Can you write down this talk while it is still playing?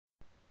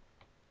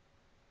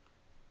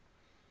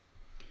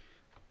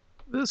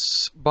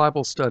This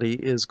Bible study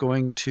is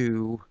going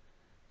to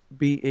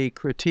be a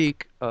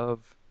critique of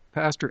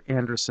Pastor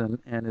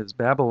Anderson and his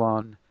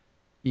Babylon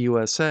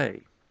USA.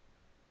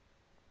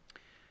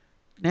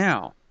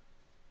 Now,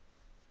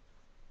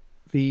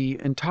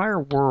 the entire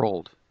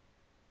world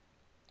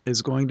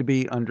is going to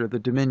be under the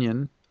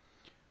dominion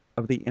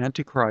of the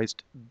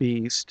Antichrist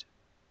beast,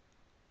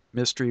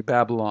 Mystery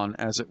Babylon,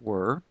 as it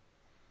were.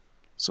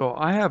 So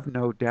I have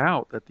no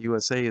doubt that the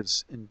USA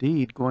is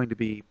indeed going to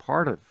be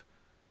part of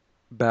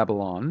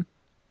Babylon.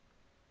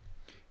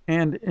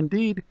 And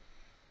indeed,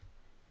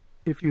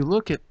 if you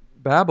look at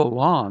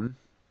Babylon,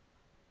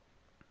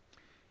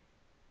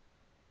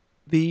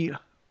 the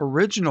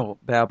original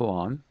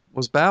Babylon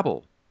was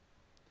Babel,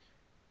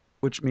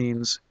 which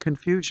means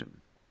confusion.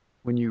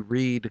 When you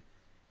read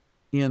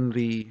in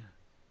the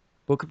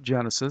book of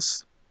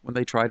Genesis, when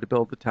they tried to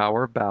build the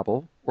Tower of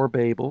Babel, or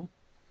Babel,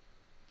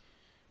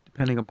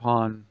 depending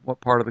upon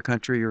what part of the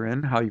country you're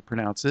in, how you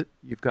pronounce it,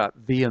 you've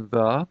got the and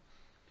the,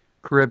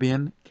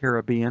 Caribbean,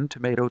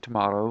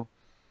 tomato,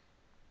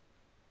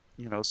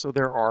 so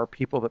there are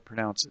people that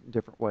pronounce it in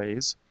different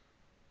ways.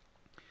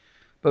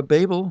 But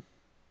Babel,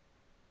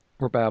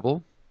 or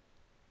Babel,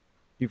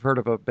 you've heard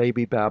of a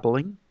baby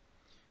babbling.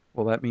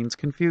 Well, that means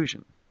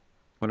confusion.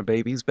 When a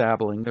baby's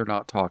babbling, they're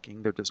not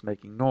talking, they're just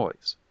making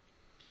noise.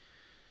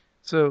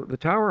 So the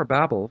Tower of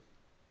Babel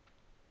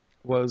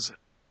was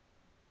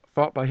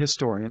thought by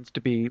historians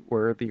to be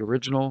where the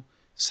original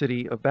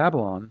city of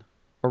Babylon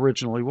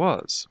originally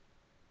was.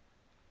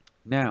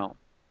 Now,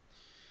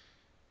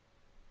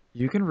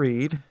 you can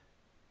read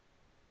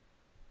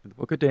in the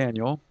book of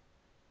Daniel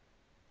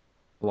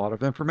a lot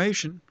of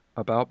information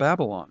about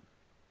Babylon.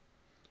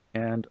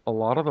 And a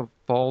lot of the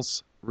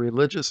false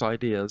religious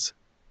ideas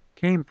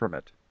came from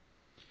it.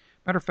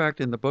 Matter of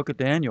fact, in the book of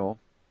Daniel,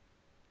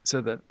 it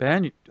said that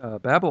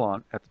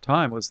Babylon at the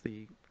time was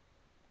the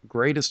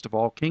greatest of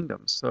all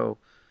kingdoms. So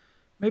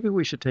maybe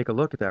we should take a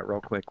look at that real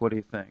quick. What do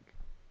you think?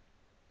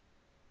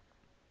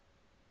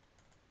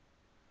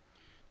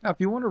 Now, if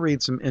you want to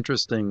read some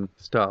interesting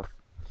stuff,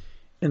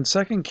 in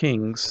 2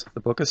 Kings, the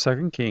book of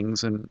 2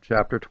 Kings in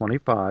chapter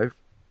 25,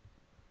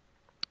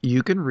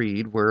 you can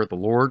read where the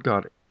Lord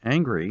got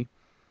angry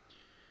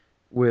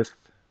with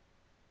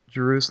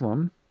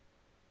Jerusalem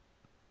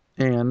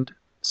and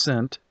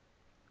sent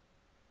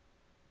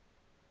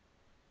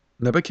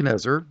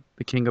Nebuchadnezzar,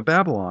 the king of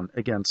Babylon,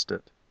 against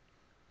it.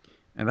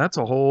 And that's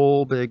a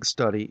whole big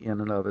study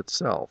in and of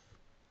itself.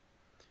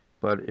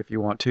 But if you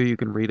want to, you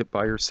can read it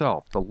by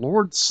yourself. The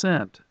Lord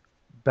sent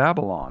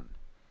Babylon,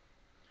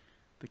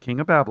 the king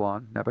of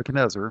Babylon,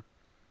 Nebuchadnezzar,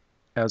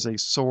 as a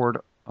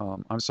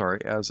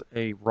as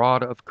a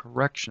rod of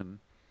correction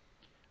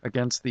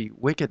against the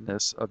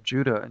wickedness of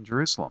Judah and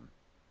Jerusalem.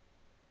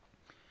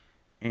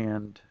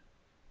 And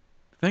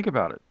think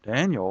about it.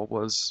 Daniel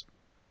was,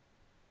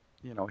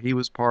 he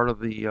was part of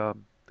the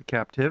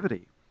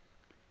captivity.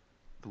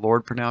 The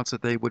Lord pronounced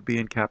that they would be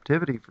in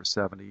captivity for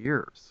 70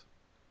 years.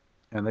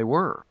 And they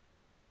were.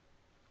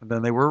 And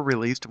then they were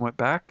released and went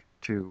back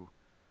to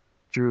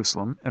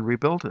Jerusalem and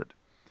rebuilt it.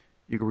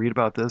 You can read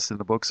about this in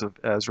the books of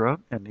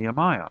Ezra and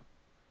Nehemiah.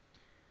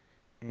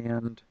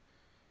 And,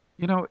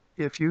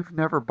 if you've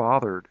never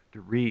bothered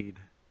to read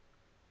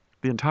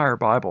the entire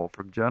Bible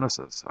from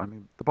Genesis,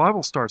 the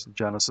Bible starts in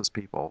Genesis,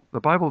 people. The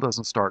Bible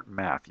doesn't start in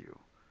Matthew.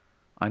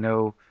 I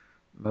know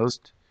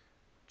most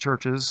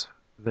churches,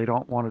 they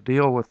don't want to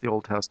deal with the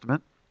Old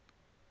Testament,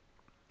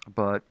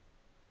 but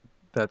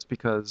that's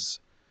because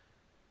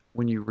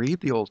when you read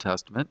the Old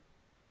Testament,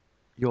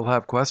 you'll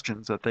have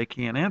questions that they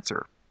can't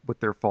answer with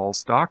their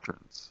false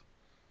doctrines.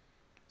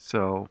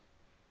 So,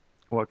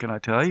 what can I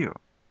tell you?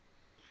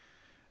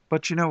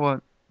 But you know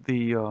what?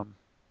 The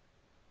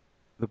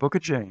book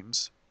of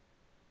James,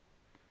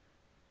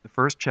 the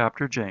first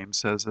chapter of James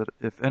says that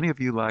if any of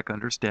you lack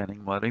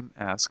understanding, let him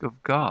ask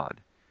of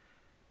God.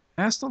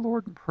 Ask the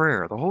Lord in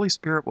prayer. The Holy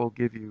Spirit will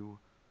give you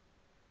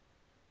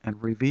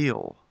and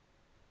reveal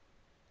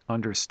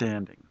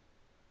understanding.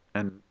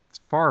 And it's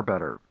far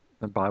better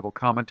than Bible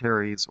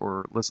commentaries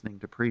or listening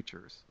to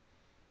preachers.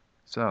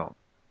 So,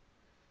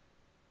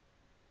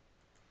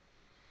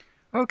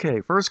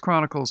 okay, 1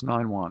 Chronicles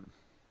 9:1.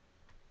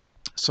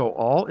 So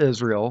all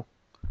Israel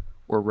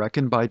were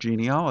reckoned by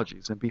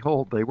genealogies, and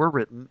behold, they were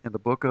written in the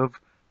book of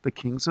the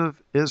kings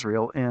of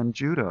Israel and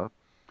Judah,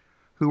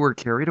 who were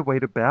carried away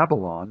to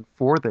Babylon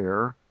for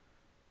their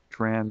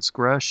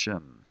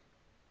transgression.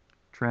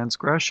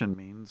 Transgression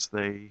means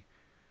they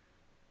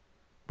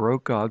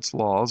broke God's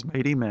laws,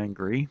 made him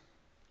angry.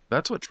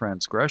 That's what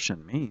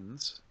transgression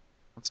means.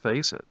 Let's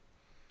face it.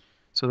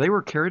 So they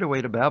were carried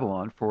away to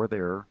Babylon for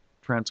their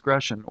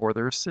transgression or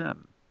their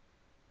sin.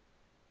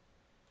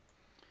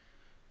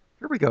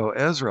 Here we go,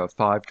 Ezra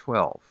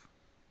 5:12.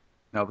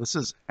 Now this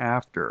is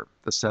after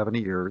the 70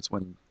 years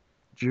when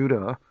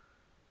Judah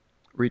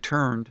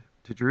returned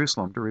to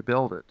Jerusalem to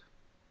rebuild it.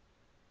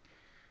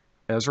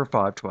 Ezra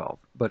 5:12.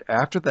 But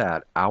after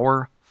that,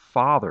 our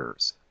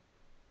fathers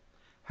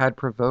had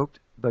provoked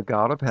the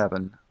God of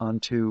heaven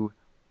unto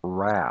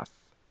wrath.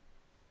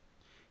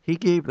 He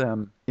gave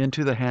them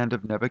into the hand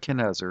of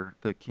Nebuchadnezzar,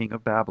 the king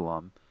of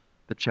Babylon,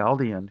 the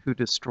Chaldean, who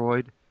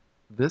destroyed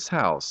this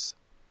house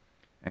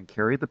and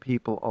carried the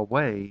people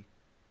away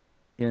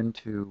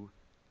into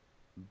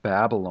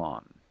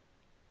Babylon.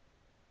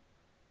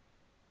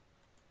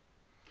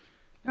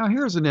 Now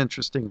here's an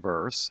interesting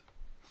verse.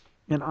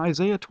 In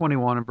Isaiah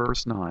 21 and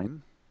verse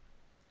 9,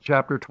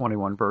 chapter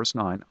 21, verse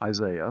 9,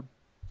 Isaiah,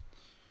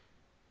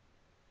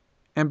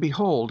 "And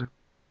behold,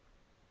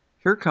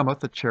 here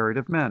cometh a chariot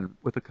of men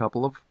with a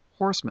couple of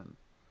horsemen.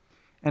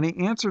 And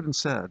he answered and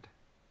said,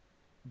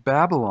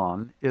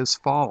 Babylon is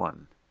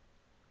fallen,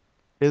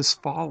 and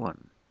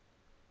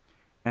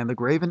the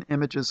graven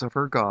images of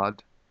her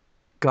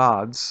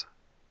gods,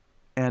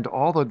 and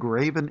all the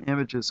graven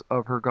images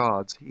of her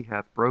gods he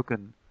hath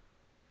broken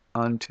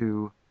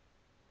unto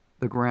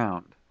the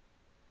ground."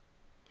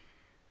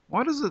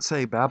 Why does it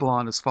say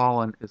Babylon is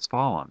fallen, is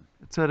fallen?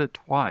 It said it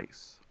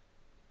twice.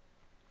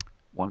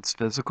 Once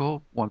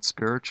physical, once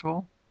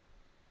spiritual?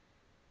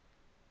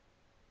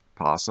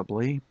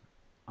 Possibly.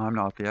 I'm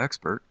not the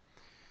expert.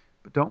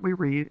 But don't we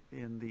read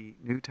in the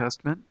New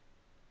Testament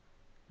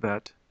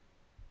that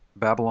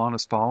Babylon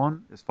is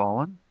fallen, is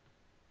fallen?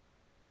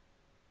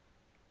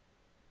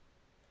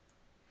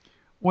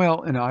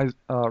 Well, in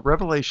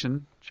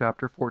Revelation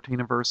chapter 14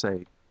 and verse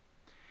 8,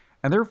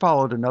 "And there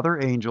followed another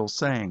angel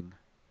saying,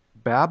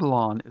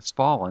 Babylon is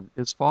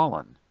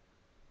fallen,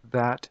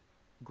 that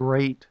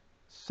great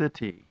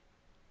city."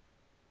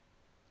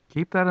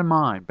 Keep that in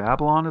mind.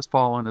 Babylon is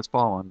fallen,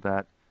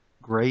 that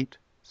great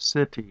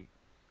city,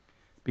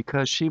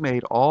 because she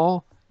made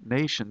all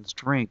nations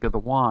drink of the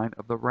wine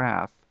of the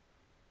wrath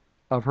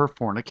of her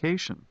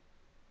fornication.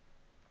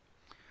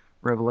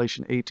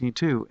 Revelation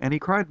 18:2, "And he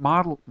cried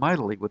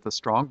mightily with a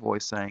strong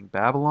voice, saying,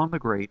 Babylon the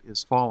great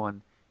is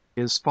fallen,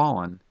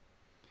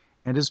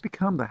 and is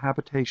become the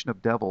habitation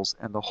of devils,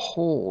 and the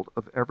hold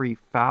of every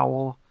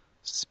foul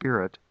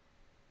spirit,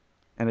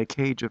 and a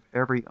cage of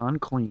every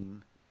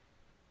unclean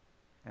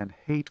and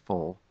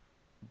hateful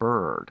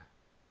bird."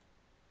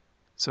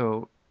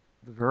 So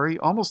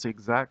almost the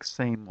exact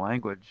same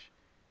language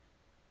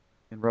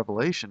in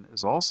Revelation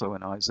is also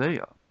in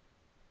Isaiah.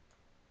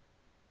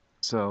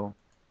 So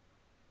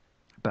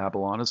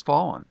Babylon is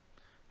fallen.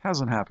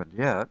 Hasn't happened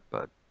yet,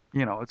 but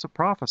it's a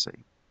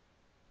prophecy.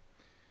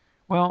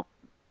 Well,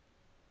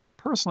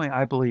 personally,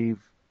 I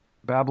believe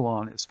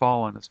Babylon is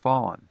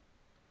fallen,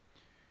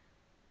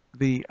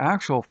 The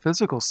actual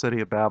physical city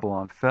of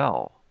Babylon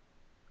fell.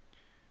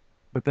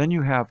 But then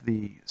you have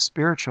the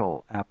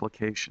spiritual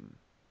application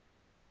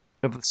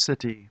of the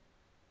city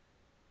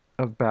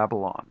of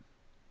Babylon.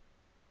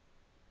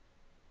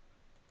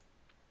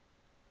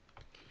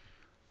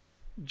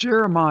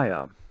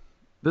 Jeremiah.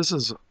 This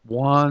is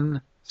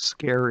one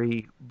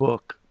scary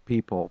book,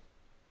 people.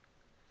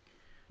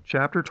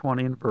 Chapter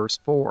 20 and verse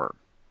 4.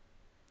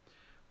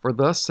 "For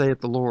thus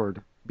saith the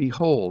Lord,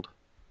 Behold,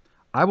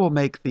 I will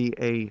make thee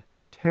a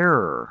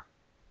terror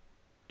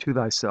to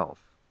thyself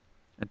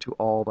and to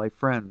all thy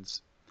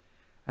friends,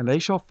 and they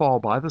shall fall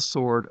by the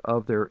sword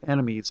of their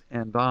enemies,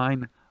 and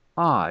thine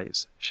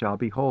eyes shall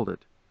behold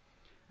it.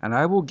 And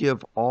I will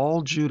give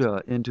all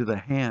Judah into the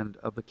hand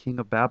of the king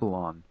of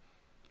Babylon,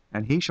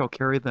 and he shall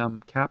carry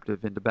them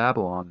captive into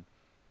Babylon,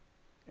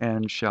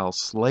 and shall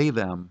slay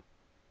them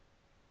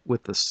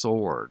with the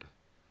sword."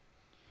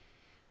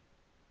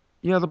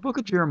 Yeah, the book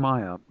of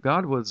Jeremiah,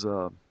 God was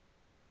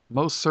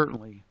most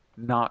certainly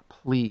not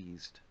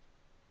pleased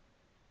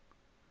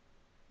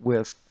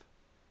with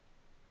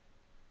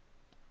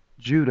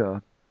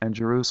Judah and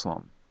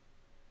Jerusalem.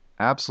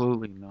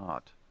 Absolutely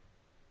not.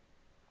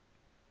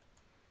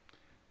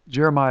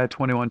 Jeremiah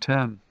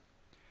 21:10.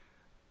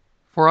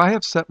 "For I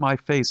have set my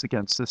face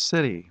against this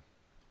city."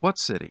 What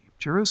city?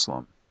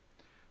 Jerusalem.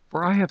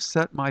 "For I have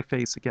set my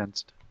face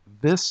against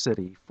this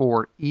city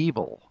for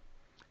evil,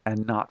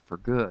 and not for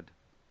good,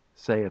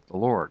 saith the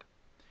Lord.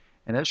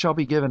 And it shall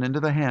be given into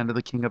the hand of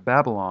the king of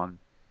Babylon,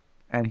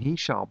 and he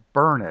shall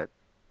burn it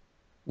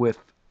with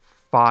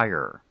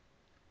fire."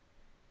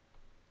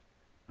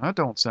 That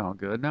don't sound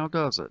good, now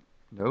does it?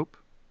 Nope,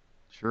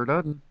 sure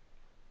doesn't.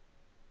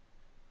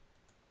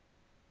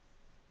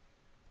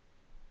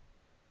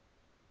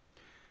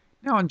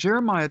 Now in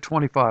Jeremiah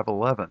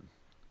 25:11,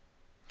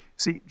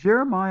 see,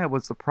 Jeremiah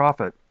was the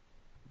prophet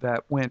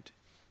that went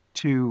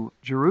to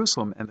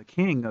Jerusalem and the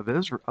king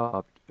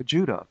of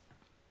Judah,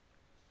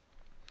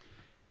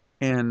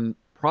 and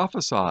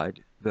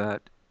prophesied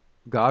that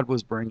God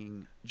was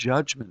bringing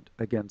judgment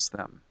against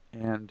them.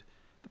 And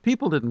the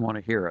people didn't want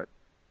to hear it.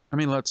 I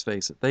mean, let's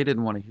face it, they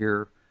didn't want to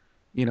hear,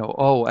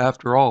 "Oh,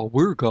 after all,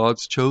 we're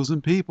God's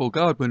chosen people.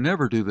 God would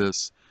never do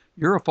this.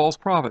 You're a false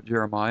prophet,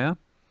 Jeremiah."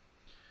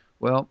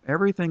 Well,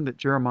 everything that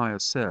Jeremiah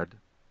said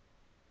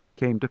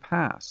came to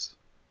pass.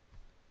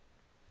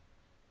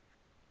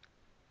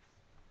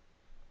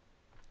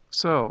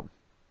 So,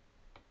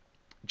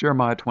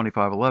 Jeremiah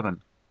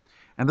 25:11,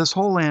 "And this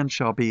whole land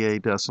shall be a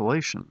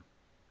desolation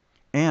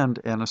and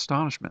an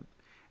astonishment,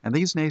 and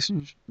these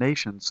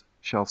nations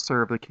shall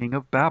serve the king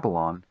of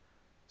Babylon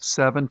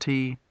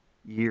 70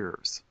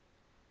 years.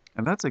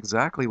 And that's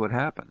exactly what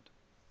happened.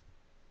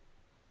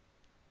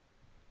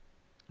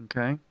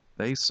 Okay?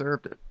 They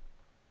served it.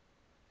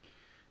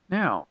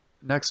 Now,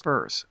 next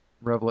verse,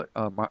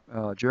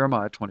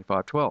 Jeremiah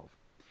 25:12.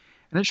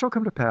 And it shall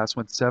come to pass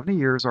when 70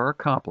 years are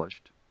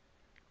accomplished,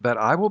 that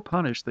I will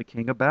punish the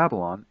king of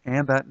Babylon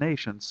and that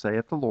nation,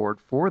 saith the Lord,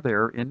 for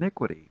their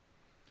iniquity,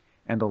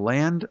 and the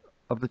land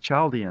of the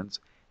Chaldeans,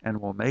 and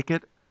will make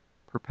it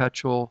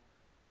perpetual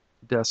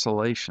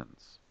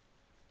desolations.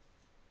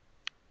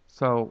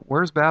 So,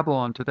 where's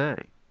Babylon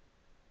today?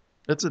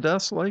 It's a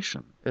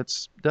desolation.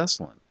 It's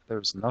desolate.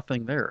 There's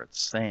nothing there.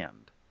 It's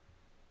sand.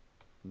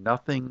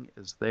 Nothing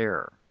is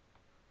there.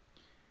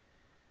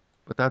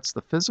 But that's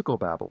the physical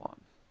Babylon.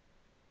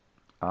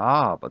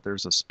 Ah, but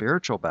there's a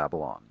spiritual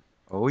Babylon.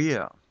 Oh,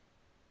 yeah.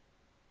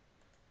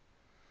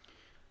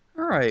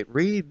 All right,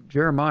 read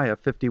Jeremiah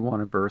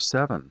 51 and verse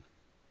 7.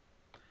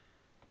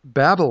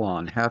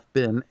 Babylon hath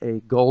been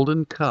a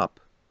golden cup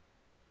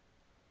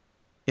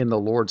in the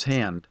Lord's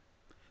hand,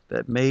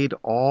 that made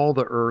all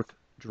the earth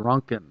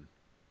drunken.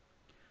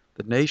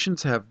 The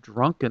nations have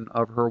drunken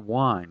of her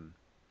wine.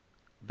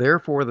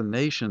 Therefore the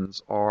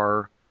nations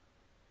are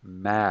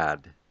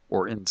mad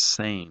or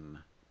insane.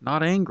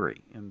 Not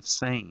angry,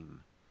 insane.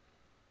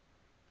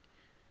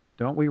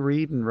 Don't we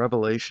read in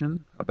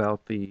Revelation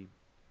about the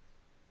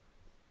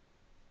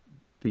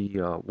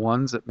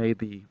ones that made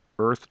the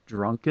earth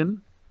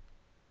drunken?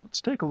 Let's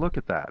take a look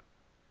at that.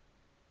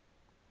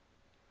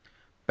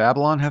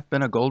 Babylon hath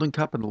been a golden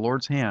cup in the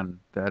Lord's hand,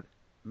 that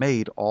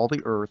made all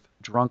the earth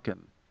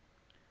drunken.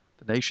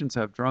 The nations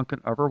have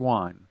drunken of her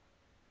wine.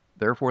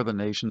 Therefore the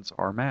nations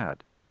are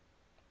mad.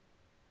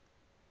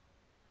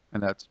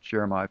 And that's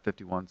Jeremiah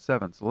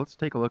 51:7. So let's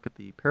take a look at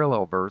the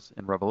parallel verse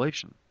in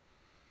Revelation.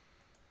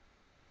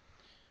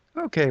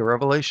 Okay,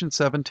 Revelation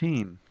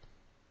 17.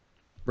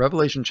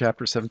 Revelation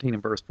chapter 17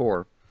 and verse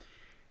 4.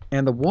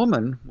 And the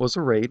woman was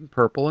arrayed in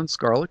purple and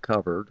scarlet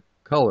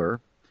color,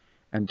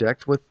 and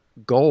decked with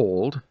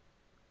gold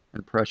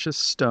and precious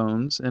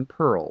stones and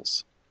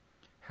pearls,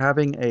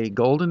 having a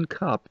golden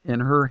cup in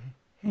her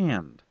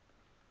hand.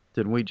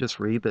 Didn't we just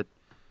read that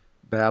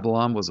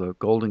Babylon was a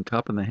golden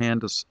cup in the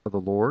hand of the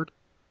Lord?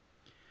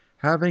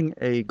 Having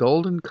a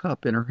golden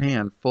cup in her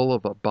hand, full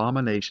of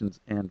abominations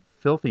and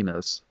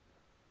filthiness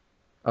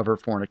of her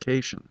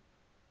fornication.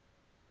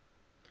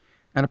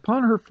 And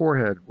upon her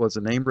forehead was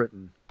a name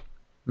written,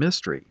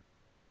 Mystery,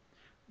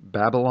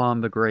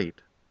 Babylon the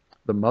Great,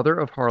 the mother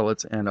of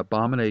harlots and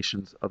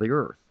abominations of the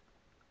earth.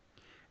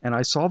 And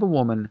I saw the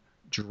woman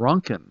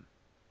drunken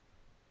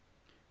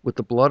with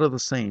the blood of the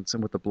saints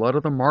and with the blood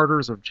of the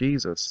martyrs of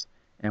Jesus.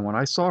 And when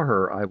I saw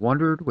her, I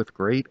wondered with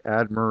great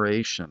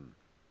admiration.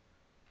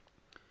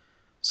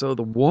 So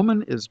the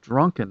woman is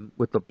drunken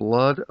with the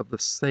blood of the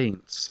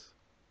saints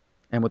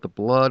and with the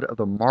blood of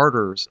the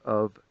martyrs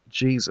of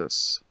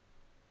Jesus.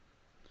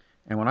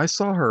 And when I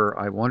saw her,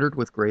 I wondered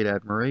with great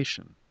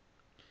admiration.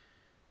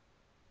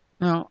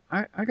 Now,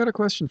 I got a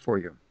question for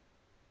you.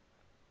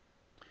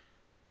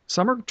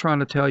 Some are trying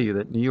to tell you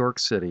that New York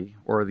City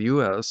or the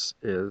U.S.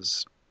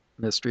 is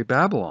Mystery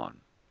Babylon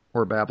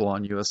or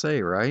Babylon,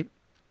 USA, right?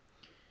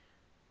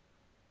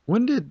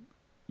 When did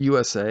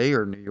USA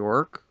or New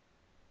York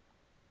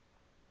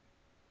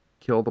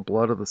kill the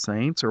blood of the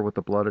saints or with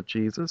the blood of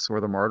Jesus or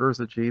the martyrs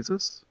of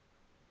Jesus?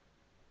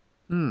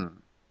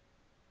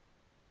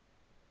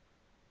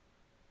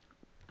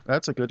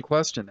 That's a good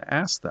question to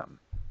ask them.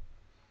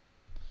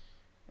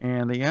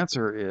 And the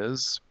answer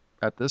is,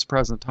 at this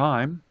present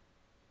time,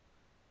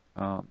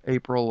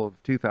 April of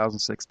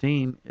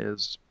 2016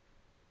 is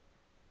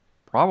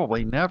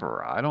probably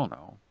never. I don't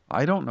know.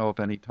 I don't know of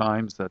any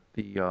times that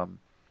the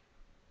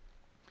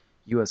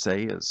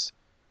USA has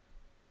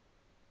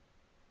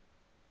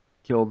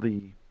killed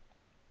the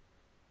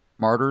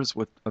martyrs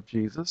of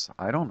Jesus.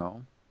 I don't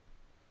know.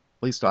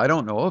 At least I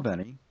don't know of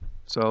any.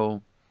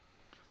 So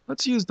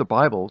let's use the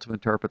Bible to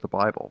interpret the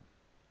Bible.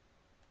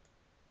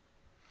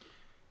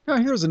 Now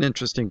here's an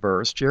interesting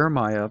verse,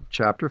 Jeremiah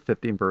chapter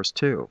 50 and verse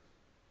 2.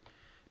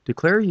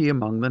 Declare ye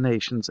among the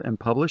nations, and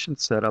publish and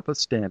set up a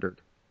standard.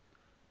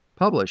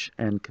 Publish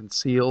and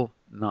conceal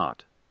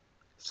not.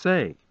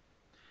 Say,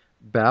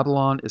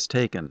 Babylon is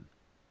taken.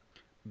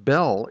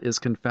 Bel is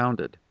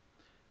confounded.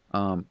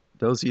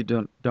 Those of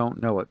you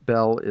don't know it,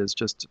 Bel is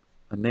just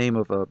a name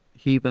of a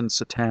heathen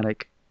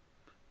satanic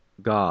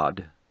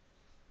god,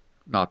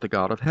 not the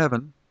God of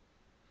heaven.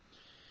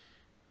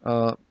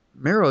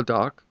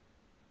 Merodach,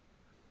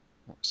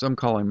 some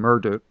call him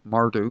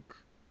Marduk,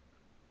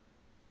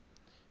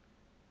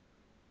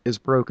 is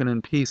broken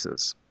in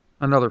pieces,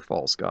 another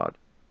false god.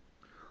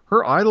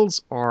 Her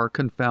idols are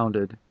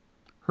confounded.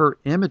 Her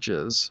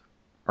images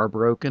are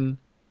broken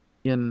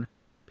in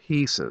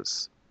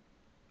pieces.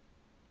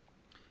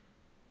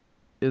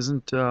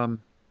 Isn't in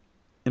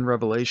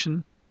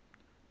Revelation,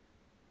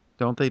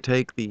 don't they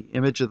take the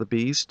image of the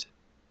beast?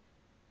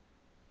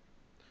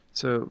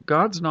 So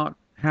God's not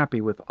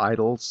happy with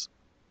idols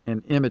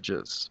and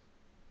images.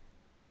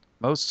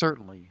 Most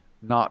certainly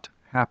not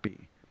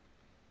happy.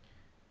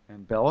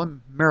 And Bel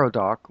and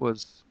Merodach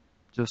was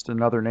just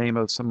another name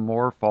of some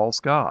more false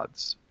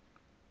gods.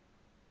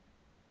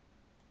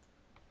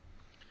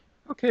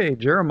 Okay,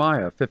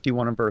 Jeremiah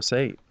 51 and verse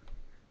 8.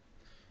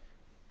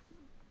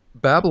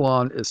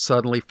 Babylon is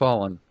suddenly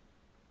fallen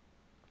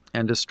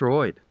and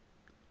destroyed.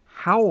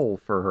 Howl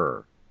for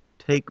her.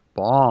 Take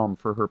balm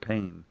for her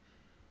pain.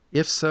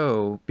 If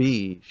so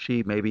be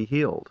she may be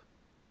healed.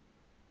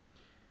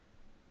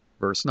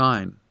 Verse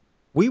 9.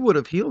 We would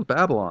have healed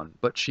Babylon,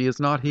 but she is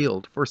not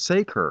healed.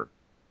 Forsake her.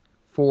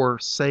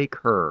 Forsake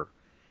her.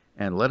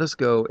 And let us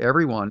go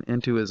every one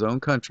into his own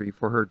country,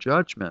 for her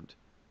judgment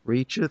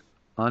reacheth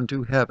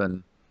unto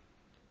heaven,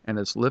 and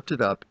is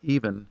lifted up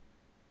even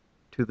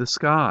to the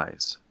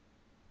skies.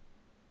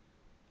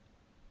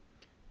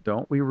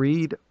 Don't we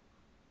read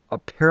a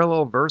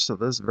parallel verse of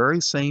this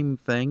very same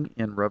thing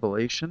in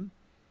Revelation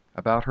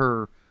about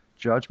her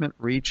judgment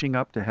reaching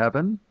up to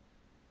heaven?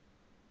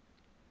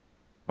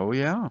 Oh,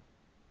 yeah.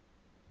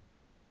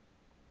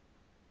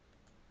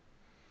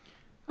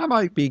 I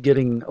might be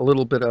getting a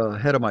little bit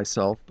ahead of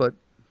myself, but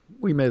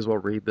we may as well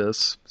read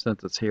this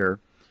since it's here.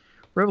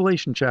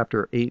 Revelation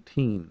chapter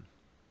 18,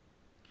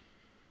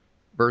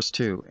 verse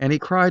 2. And he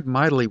cried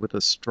mightily with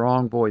a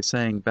strong voice,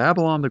 saying,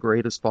 Babylon the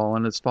great is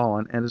fallen,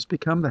 and is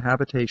become the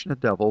habitation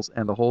of devils,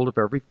 and the hold of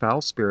every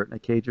foul spirit, and a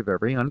cage of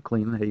every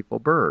unclean and hateful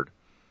bird.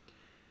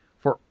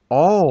 For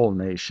all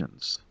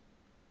nations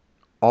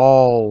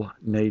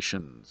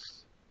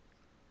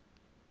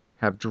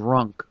have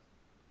drunk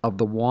of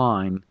the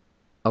wine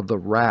of the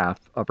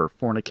wrath of her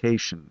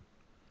fornication.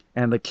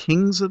 And the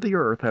kings of the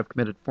earth have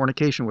committed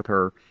fornication with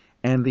her,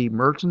 and the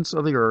merchants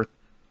of the earth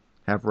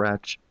have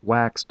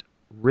waxed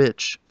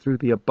rich through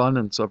the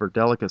abundance of her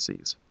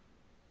delicacies.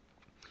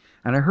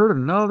 And I heard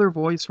another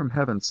voice from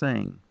heaven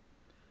saying,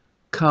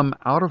 Come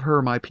out of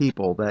her, my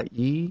people, that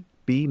ye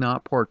be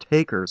not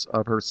partakers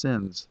of her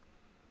sins,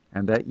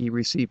 and that ye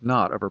receive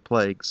not of her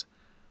plagues.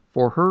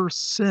 For her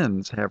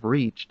sins have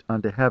reached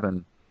unto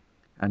heaven,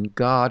 and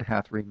God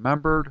hath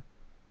remembered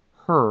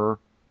her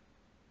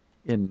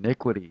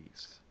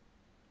iniquities.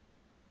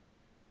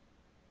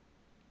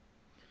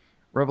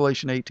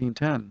 Revelation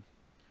 18:10.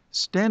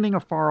 Standing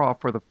afar off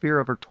for the fear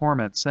of her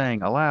torment,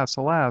 saying, Alas,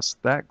 alas,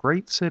 that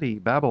great city,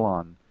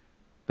 Babylon,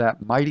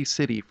 that mighty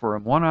city, for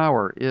in 1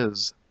 hour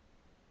is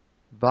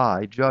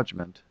thy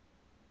judgment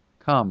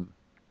come.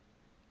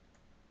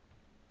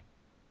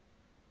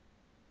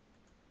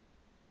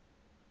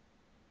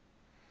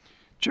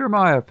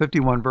 Jeremiah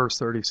 51 verse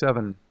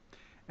 37.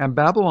 And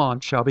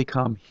Babylon shall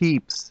become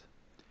heaps,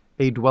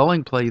 a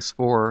dwelling place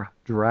for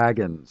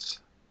dragons.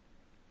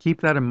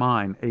 Keep that in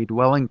mind, a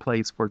dwelling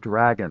place for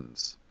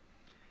dragons.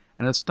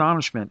 An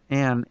astonishment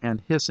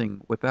and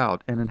hissing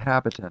without an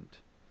inhabitant.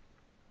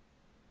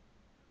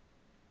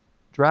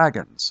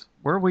 Dragons.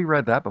 Where have we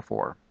read that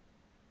before?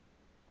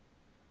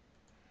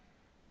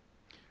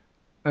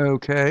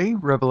 Okay,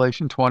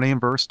 Revelation 20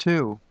 and verse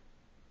 2.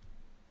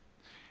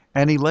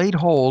 And he laid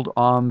hold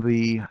on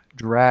the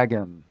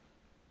dragon.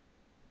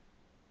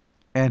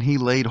 And he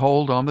laid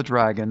hold on the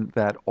dragon,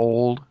 that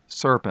old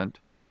serpent,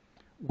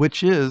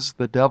 which is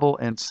the devil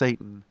and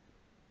Satan,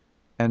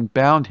 and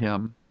bound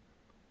him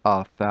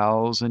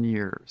 1,000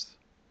 years.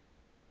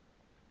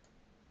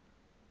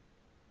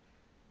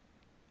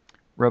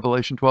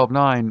 Revelation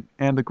 12:9.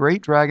 And the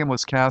great dragon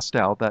was cast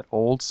out, that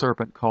old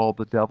serpent called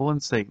the devil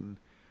and Satan,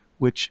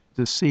 which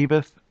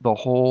deceiveth the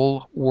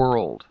whole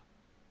world.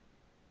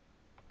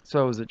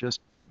 So is it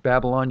just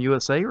Babylon,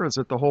 USA, or is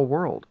it the whole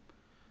world?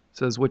 It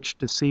says, which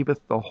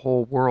deceiveth the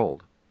whole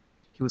world.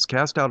 He was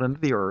cast out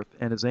into the earth,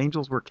 and his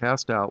angels were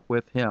cast out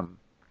with him.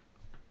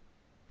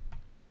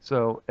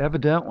 So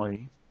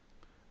evidently,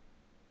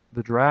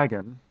 the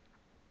dragon,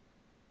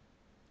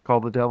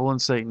 called the devil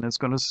and Satan, is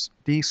going to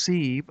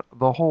deceive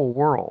the whole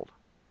world.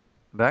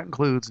 That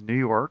includes New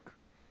York,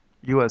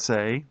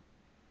 USA.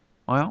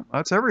 Well,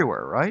 that's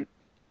everywhere, right?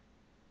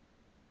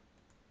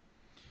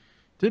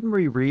 Didn't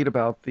we read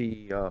about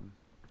the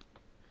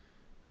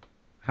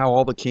how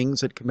all the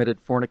kings had committed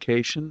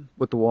fornication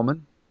with the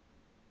woman?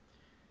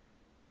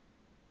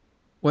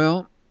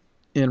 Well,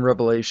 in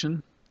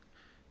Revelation,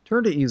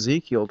 turn to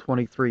Ezekiel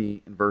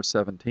 23 and verse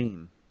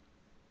 17.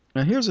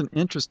 Now here's an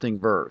interesting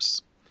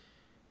verse.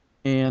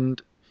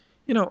 And,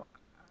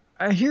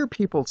 I hear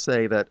people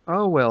say that,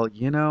 oh, well,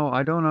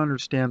 I don't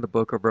understand the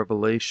book of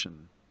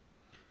Revelation.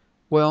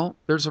 Well,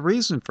 there's a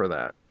reason for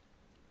that.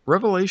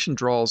 Revelation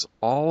draws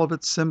all of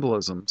its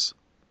symbolisms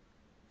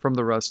from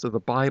the rest of the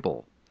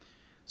Bible.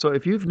 So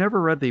if you've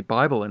never read the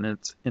Bible in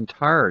its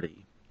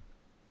entirety,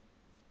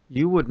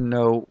 you wouldn't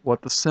know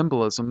what the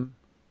symbolism,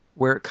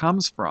 where it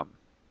comes from.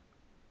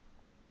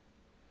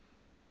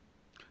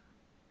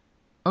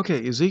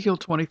 Okay, Ezekiel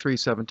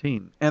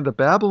 23:17. And the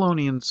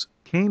Babylonians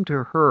came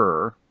to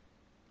her,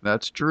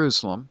 that's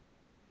Jerusalem,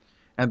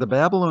 and the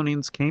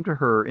Babylonians came to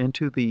her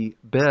into the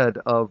bed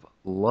of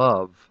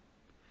love,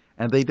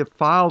 and they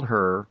defiled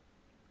her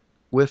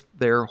with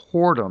their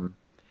whoredom,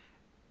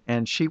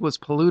 and she was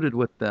polluted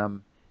with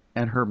them,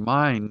 and her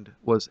mind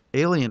was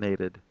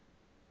alienated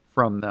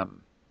from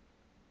them.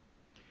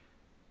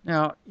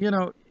 Now,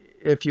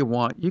 if you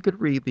want, you could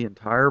read the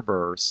entire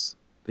verse,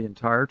 the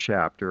entire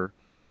chapter,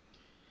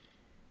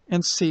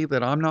 and see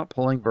that I'm not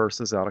pulling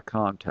verses out of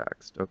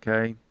context,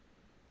 okay?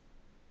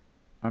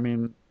 I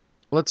mean,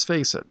 let's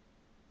face it,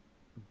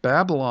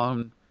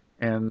 Babylon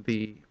and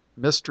the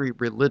mystery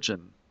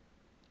religion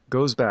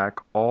goes back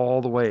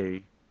all the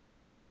way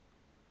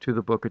to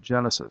the book of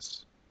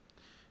Genesis.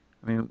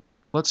 I mean,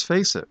 let's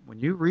face it, when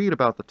you read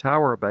about the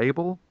Tower of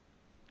Babel,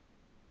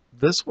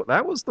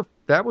 that was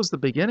the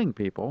beginning,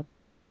 people.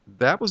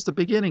 That was the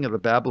beginning of the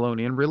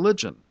Babylonian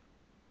religion.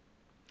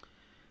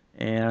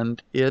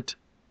 And it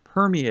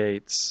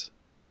permeates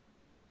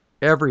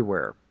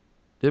everywhere.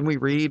 Didn't we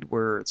read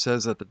where it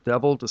says that the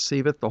devil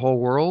deceiveth the whole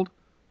world?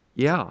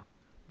 Yeah,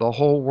 the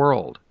whole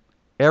world.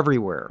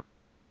 Everywhere.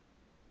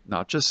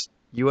 Not just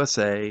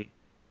USA,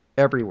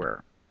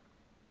 everywhere.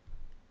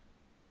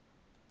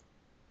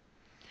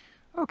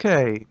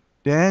 Okay,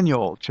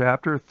 Daniel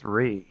chapter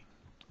 3,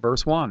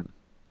 verse 1.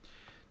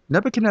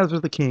 Nebuchadnezzar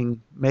the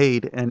king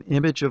made an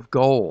image of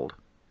gold.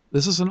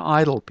 This is an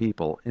idol,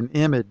 people, an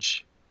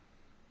image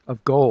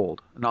of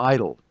gold, an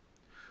idol,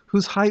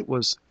 whose height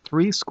was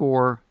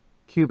 60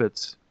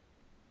 cubits,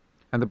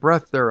 and the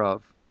breadth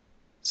thereof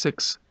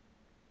 6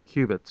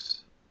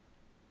 cubits.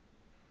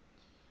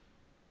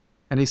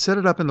 And he set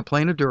it up in the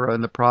plain of Dura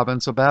in the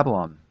province of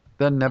Babylon.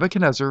 Then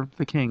Nebuchadnezzar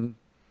the king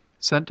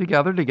sent to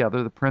gather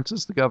together the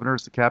princes, the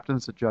governors, the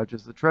captains, the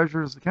judges, the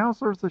treasurers, the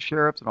counselors, the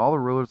sheriffs, and all the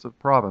rulers of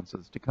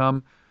provinces to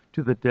come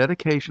to the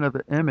dedication of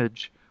the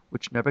image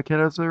which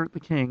Nebuchadnezzar the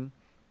king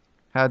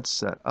had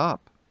set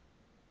up.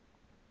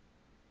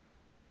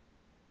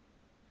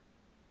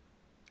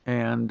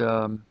 And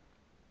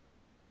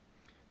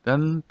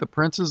then the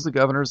princes, the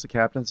governors, the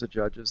captains, the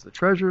judges, the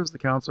treasurers, the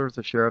counselors,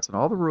 the sheriffs, and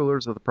all the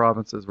rulers of the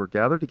provinces were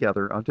gathered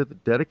together unto the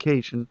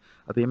dedication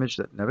of the image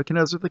that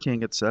Nebuchadnezzar the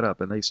king had set up.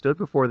 And they stood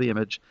before the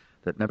image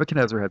that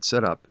Nebuchadnezzar had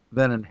set up.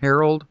 Then an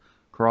herald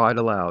cried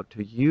aloud,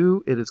 To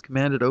you it is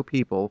commanded, O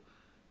people,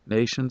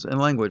 nations, and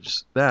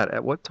languages, that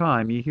at what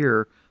time ye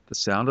hear the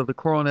sound of the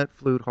cornet,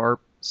 flute, harp,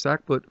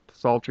 sackbut,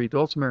 psaltery,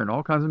 dulcimer, and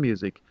all kinds of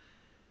music,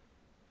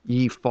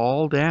 ye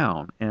fall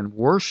down and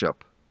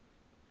worship.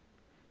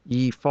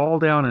 Ye fall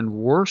down and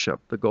worship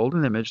the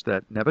golden image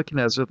that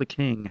Nebuchadnezzar the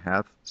king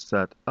hath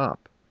set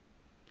up.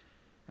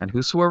 And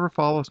whosoever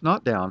falleth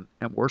not down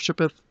and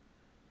worshipeth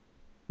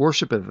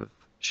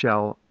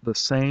shall the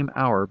same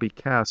hour be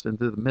cast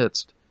into the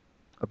midst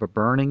of a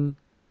burning,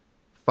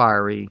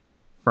 fiery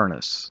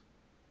furnace.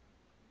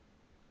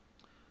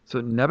 So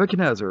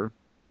Nebuchadnezzar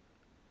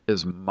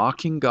is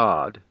mocking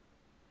God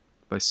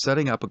by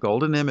setting up a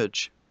golden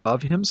image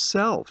of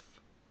himself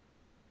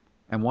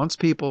and wants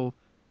people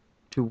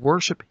to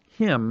worship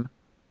him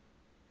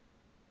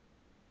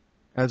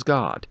as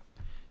God.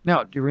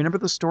 Now, do you remember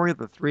the story of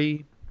the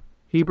 3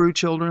 Hebrew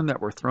children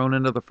that were thrown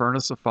into the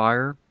furnace of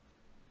fire?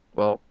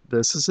 Well,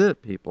 this is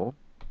it, people.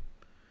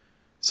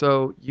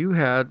 So you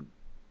had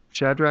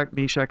Shadrach,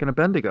 Meshach, and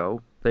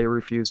Abednego. They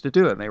refused to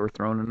do it, and they were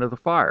thrown into the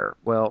fire.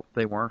 Well,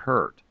 they weren't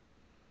hurt.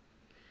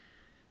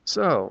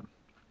 So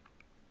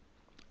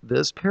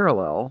this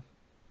parallel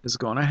is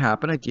going to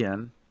happen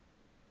again.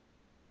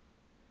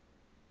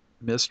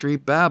 Mystery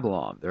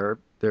Babylon.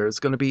 There's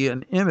going to be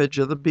an image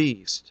of the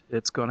beast.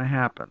 It's going to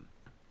happen.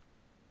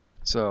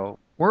 So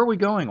where are we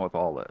going with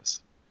all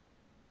this?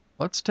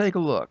 Let's take a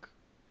look.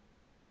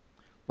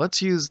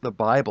 Let's use the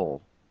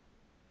Bible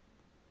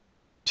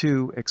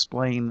to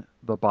explain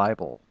the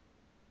Bible.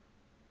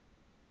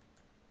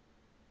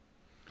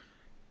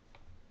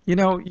 You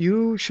know,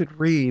 you should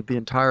read the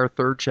entire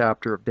 3rd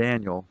chapter of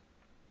Daniel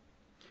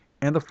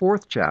and the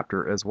 4th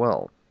chapter as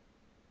well,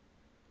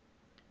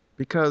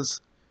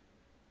 because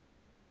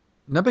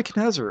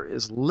Nebuchadnezzar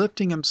is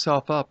lifting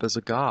himself up as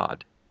a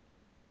god,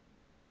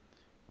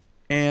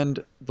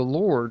 and the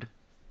Lord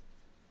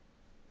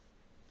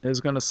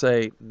is going to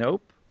say,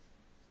 nope,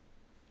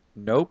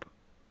 nope,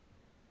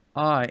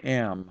 I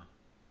am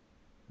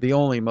the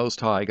only Most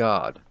High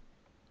God.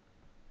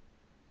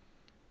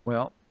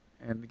 Well,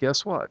 and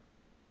guess what?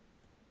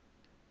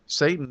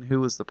 Satan,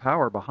 who is the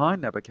power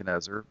behind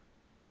Nebuchadnezzar,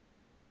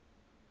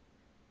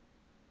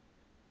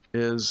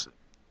 is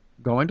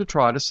going to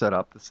try to set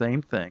up the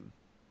same thing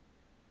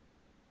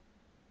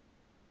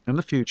in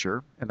the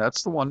future, and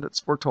that's the one that's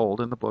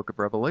foretold in the book of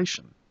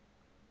Revelation.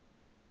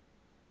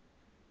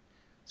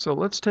 So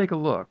let's take a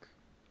look.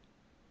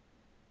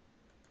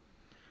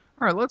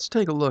 All right, let's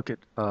take a look at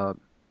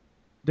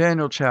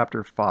Daniel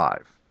chapter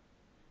 5.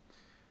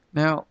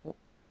 Now,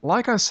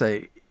 like I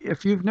say,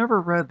 if you've never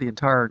read the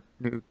entire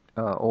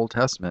Old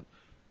Testament,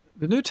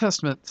 the New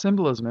Testament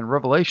symbolism in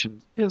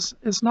Revelation is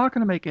not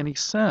going to make any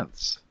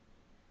sense.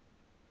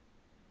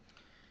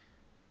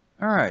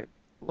 All right,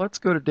 let's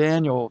go to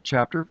Daniel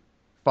chapter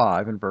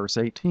 5 and verse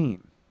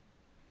 18.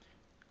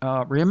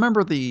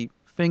 Remember the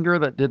finger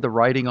that did the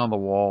writing on the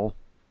wall?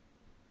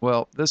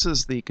 Well, this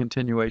is the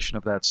continuation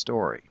of that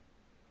story.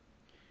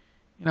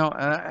 You know,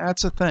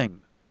 that's a thing.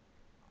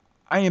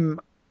 I am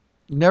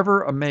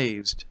never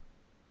amazed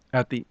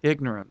at the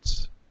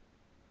ignorance.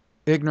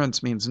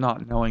 Ignorance means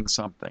not knowing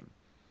something.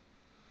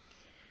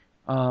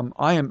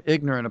 I am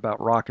ignorant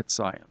about rocket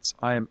science.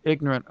 I am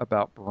ignorant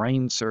about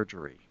brain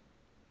surgery.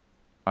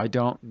 I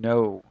don't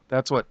know.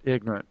 That's what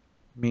ignorant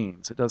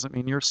means. It doesn't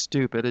mean you're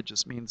stupid. It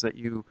just means that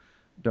you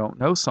don't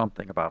know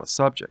something about a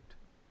subject.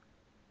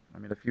 I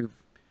mean, if you've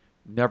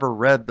never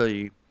read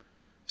the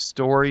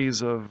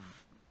stories of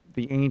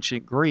the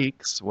ancient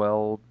Greeks,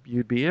 well,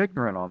 you'd be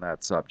ignorant on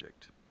that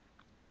subject.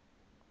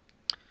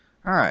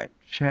 All right,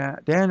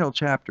 Daniel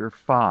chapter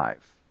 5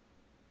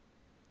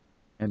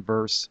 and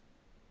verse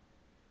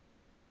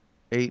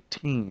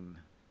 18.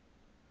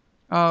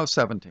 Oh,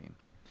 17.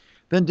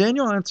 Then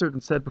Daniel answered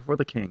and said before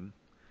the king,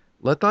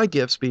 let thy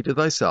gifts be to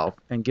thyself,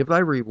 and give thy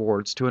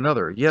rewards to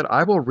another. Yet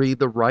I will read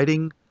the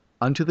writing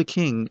unto the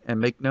king, and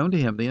make known to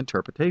him the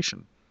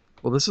interpretation.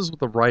 Well, this is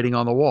the writing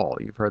on the wall.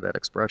 You've heard that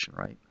expression,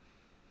 right?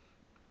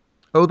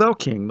 O thou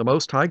king, the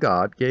most high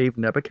God gave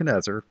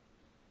Nebuchadnezzar,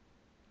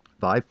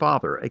 thy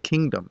father, a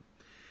kingdom,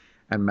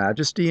 and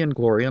majesty, and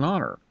glory, and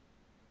honor.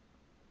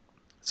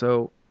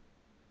 So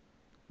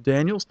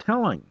Daniel's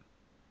telling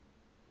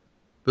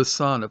the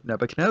son of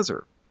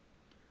Nebuchadnezzar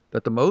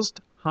that the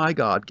most high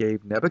God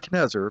gave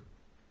Nebuchadnezzar,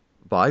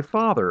 thy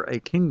father, a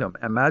kingdom,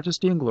 and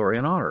majesty, and glory,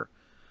 and honor.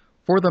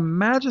 For the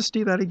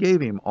majesty that he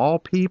gave him, all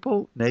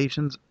people,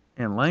 nations,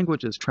 and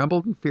languages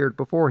trembled and feared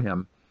before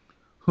him.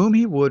 Whom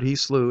he would he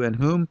slew, and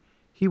whom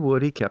he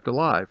would he kept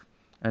alive,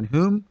 and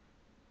whom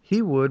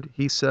he would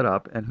he set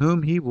up, and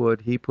whom he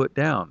would he put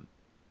down.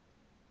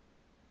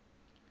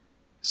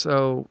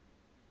 So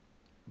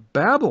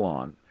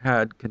Babylon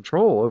had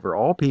control over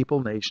all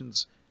people,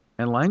 nations,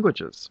 and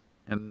languages,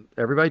 and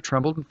everybody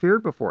trembled and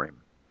feared before him.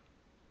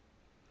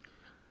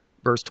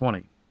 Verse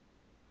 20.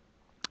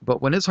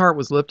 But when his heart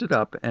was lifted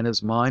up, and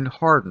his mind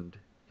hardened,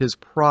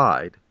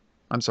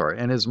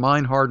 and his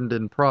mind hardened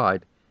in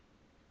pride,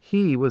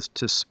 he was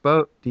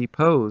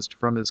deposed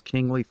from his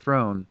kingly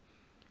throne,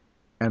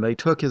 and they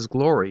took his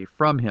glory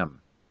from him.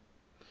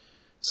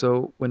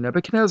 So when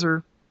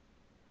Nebuchadnezzar,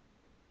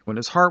 when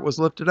his heart was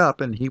lifted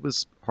up and he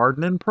was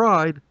hardened in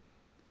pride,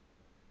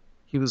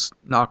 he was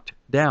knocked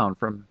down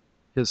from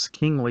his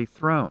kingly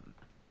throne,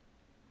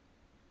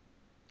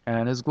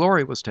 and his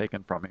glory was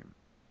taken from him.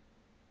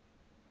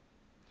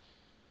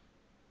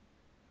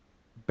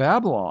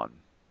 Babylon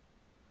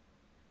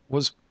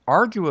was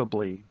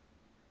arguably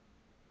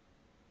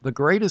the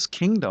greatest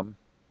kingdom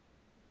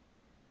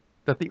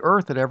that the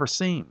earth had ever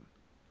seen.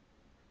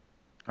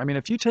 I mean,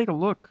 if you take a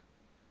look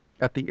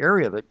at the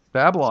area that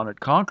Babylon had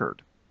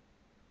conquered,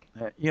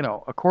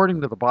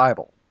 according to the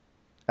Bible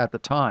at the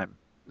time,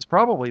 it's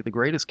probably the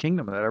greatest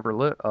kingdom that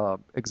ever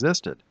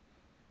existed,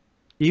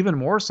 even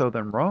more so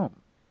than Rome.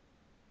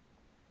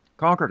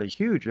 Conquered a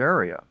huge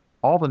area,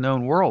 all the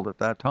known world at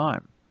that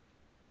time.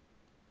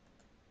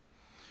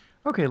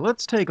 Okay,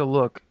 let's take a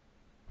look.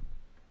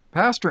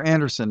 Pastor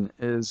Anderson,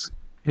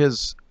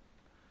 his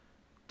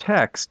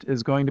text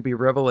is going to be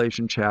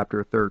Revelation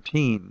chapter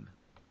 13.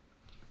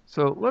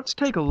 So let's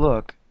take a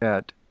look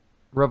at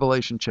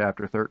Revelation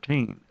chapter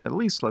 13. At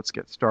least let's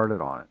get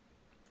started on it.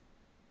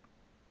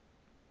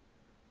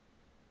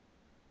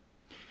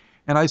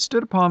 And I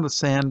stood upon the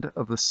sand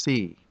of the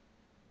sea,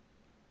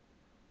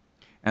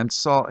 and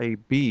saw a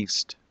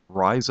beast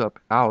rise up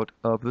out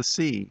of the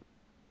sea,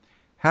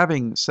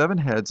 having 7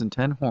 heads and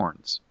 10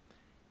 horns,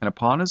 and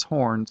upon his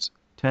horns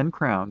 10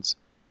 crowns,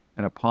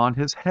 and upon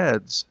his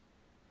heads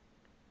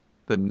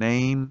the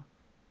name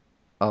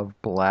of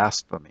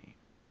blasphemy.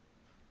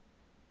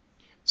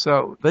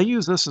 So they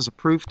use this as a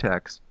proof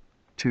text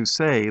to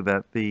say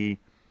that the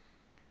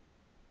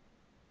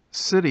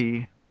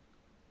city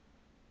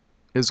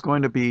is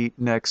going to be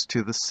next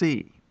to the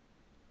sea.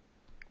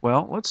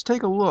 Well, let's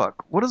take a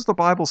look. What does the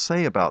Bible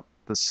say about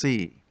the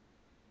sea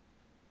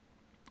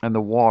and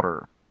the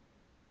water?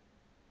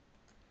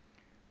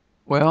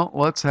 Well,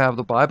 let's have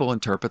the Bible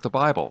interpret the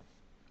Bible.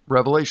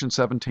 Revelation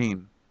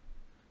 17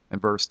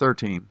 and verse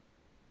 13.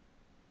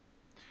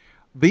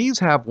 These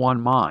have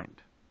one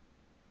mind,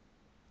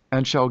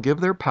 and shall give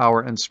their power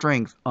and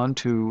strength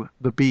unto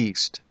the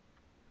beast.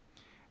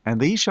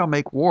 And these shall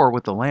make war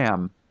with the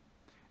Lamb,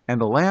 and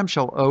the Lamb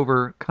shall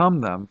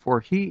overcome them, for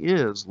he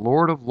is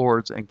Lord of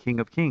lords and King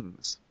of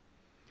kings.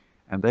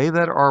 And they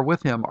that are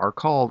with him are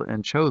called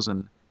and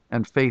chosen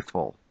and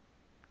faithful.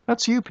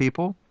 That's you,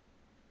 people.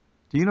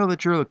 Do you know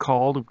that you're the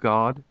called of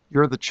God?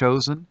 You're the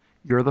chosen.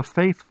 You're the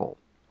faithful.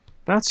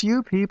 That's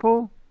you,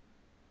 people.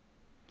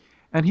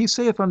 And he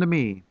saith unto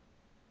me,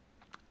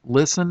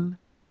 listen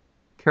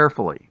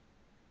carefully.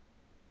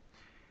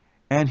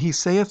 And he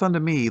saith unto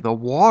me, the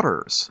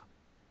waters,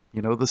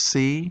 the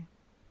sea,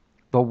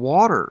 the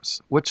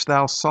waters which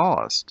thou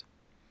sawest,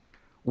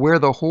 where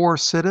the whore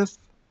sitteth,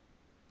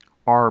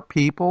 are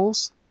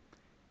peoples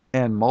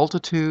and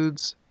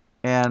multitudes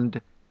and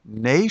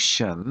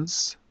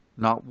nations,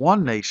 not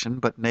one nation,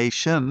 but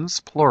nations,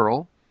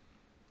 plural,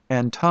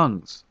 and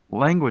tongues,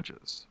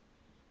 languages.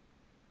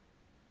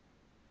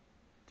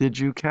 Did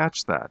you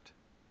catch that?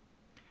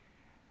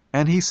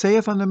 And he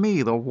saith unto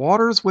me, the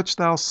waters which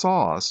thou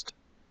sawest,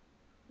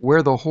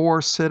 where the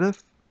whore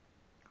sitteth,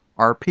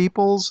 are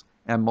peoples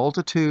and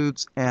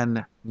multitudes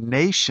and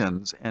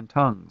nations and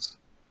tongues.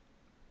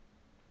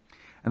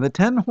 And the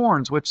 10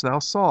 horns which thou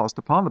sawest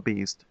upon the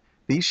beast,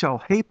 these shall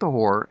hate the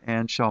whore,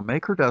 and shall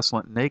make her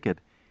desolate and naked,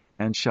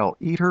 and shall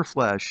eat her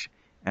flesh,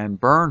 and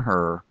burn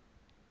her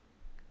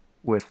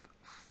with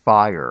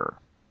fire.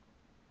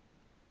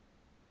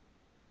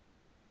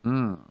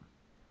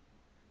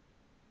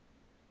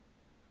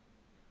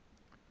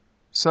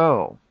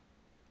 So,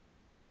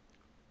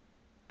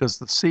 does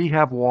the sea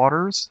have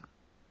waters?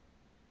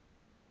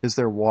 Is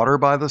there water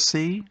by the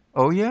sea?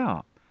 Oh,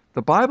 yeah.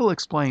 The Bible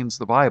explains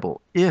the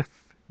Bible if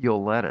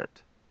you'll let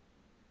it.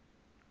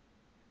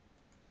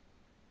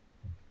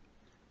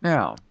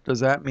 Now,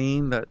 does that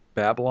mean that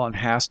Babylon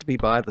has to be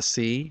by the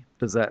sea?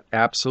 Does that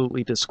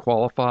absolutely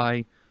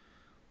disqualify,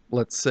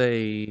 let's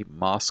say,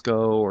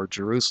 Moscow or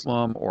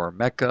Jerusalem or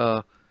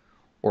Mecca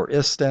or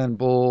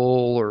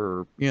Istanbul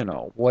or,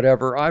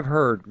 whatever? I've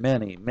heard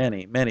many,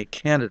 many, many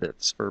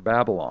candidates for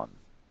Babylon.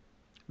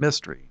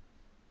 Mystery.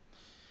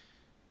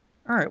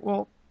 All right,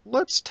 well,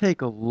 let's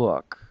take a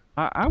look.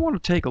 I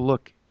want to take a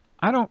look.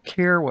 I don't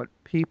care what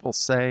people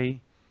say.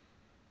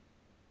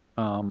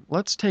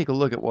 Let's take a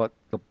look at what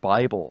the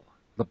Bible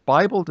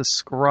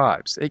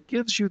describes. It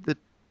gives you the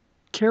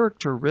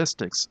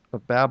characteristics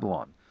of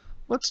Babylon.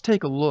 Let's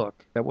take a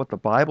look at what the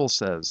Bible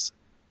says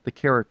the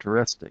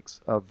characteristics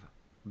of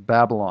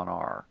Babylon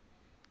are.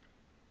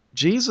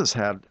 Jesus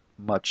had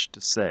much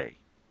to say.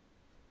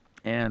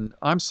 And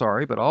I'm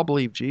sorry, but I'll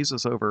believe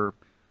Jesus over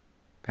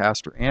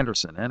Pastor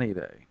Anderson any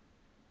day.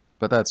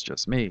 But that's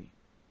just me.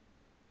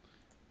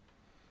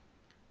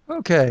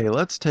 Okay,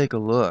 let's take a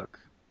look.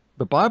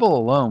 The Bible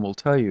alone will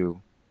tell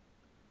you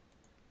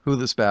who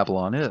this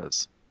Babylon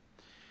is.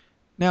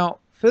 Now,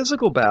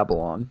 physical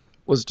Babylon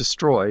was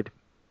destroyed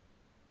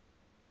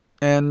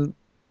and,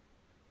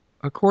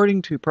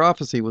 according to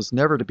prophecy, was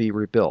never to be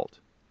rebuilt.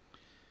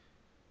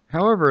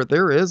 However,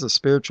 there is a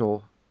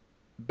spiritual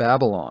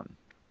Babylon.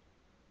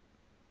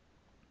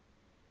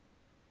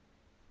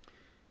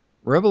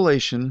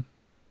 Revelation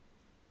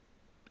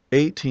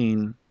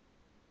 18.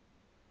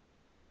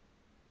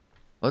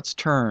 Let's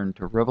turn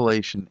to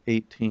Revelation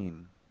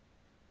 18.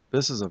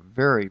 This is a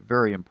very,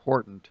 very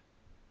important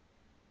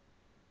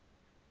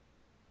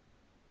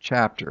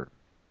chapter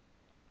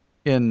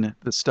in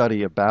the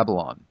study of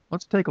Babylon.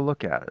 Let's take a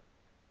look at it.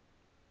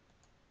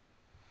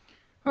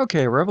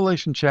 Okay,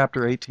 Revelation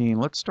chapter 18,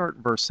 let's start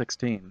in verse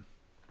 16.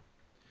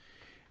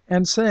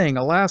 And saying,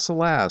 Alas,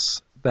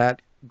 alas,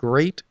 that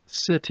great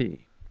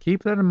city,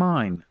 keep that in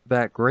mind,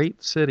 that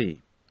great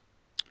city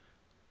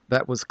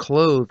that was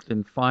clothed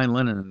in fine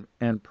linen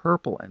and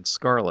purple and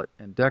scarlet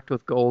and decked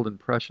with gold and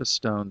precious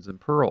stones and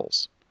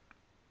pearls.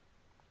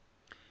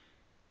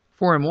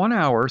 For in 1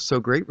 hour so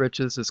great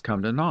riches is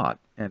come to naught,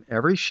 and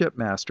every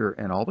shipmaster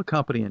and all the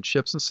company and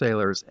ships and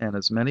sailors and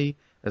as many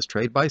as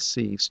trade by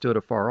sea stood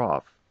afar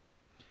off,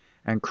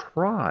 and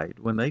cried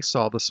when they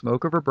saw the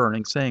smoke of her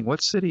burning, saying,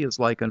 What city is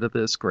like unto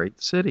this great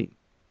city?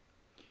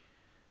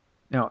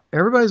 Now,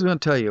 everybody's going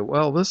to tell you,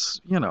 well, this,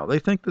 they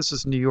think this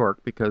is New York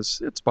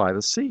because it's by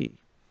the sea.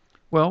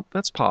 Well,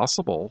 that's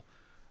possible,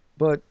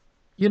 but,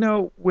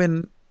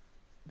 when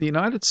the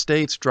United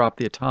States dropped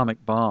the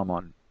atomic bomb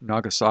on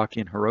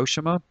Nagasaki and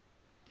Hiroshima,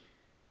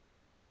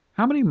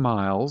 how many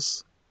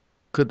miles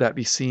could that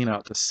be seen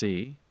out to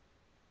sea?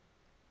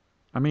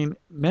 I mean,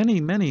 many,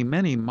 many,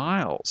 many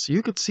miles.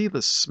 You could see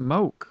the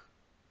smoke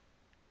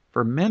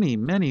for many,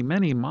 many,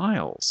 many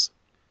miles.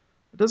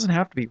 It doesn't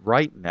have to be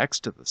right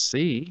next to the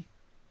sea.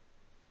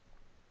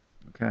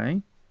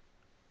 Okay.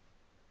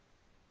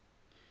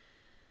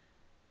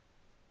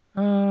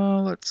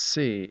 Let's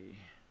see.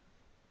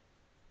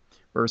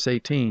 Verse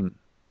 18.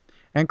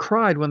 And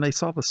cried when they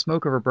saw the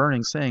smoke of her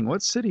burning, saying,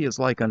 What city is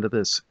like unto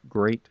this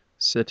great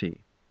city?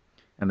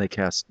 And they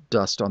cast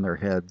dust on their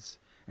heads,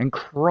 and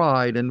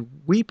cried, and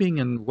weeping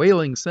and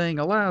wailing, saying,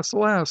 Alas,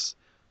 alas,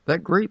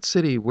 that great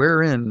city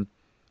wherein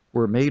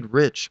were made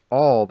rich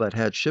all that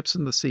had ships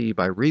in the sea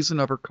by reason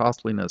of her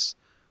costliness,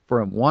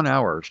 for in 1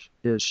 hour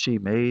is she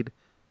made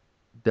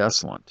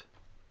desolate.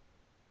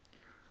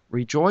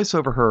 Rejoice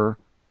over her,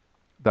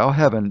 thou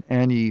heaven,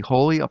 and ye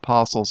holy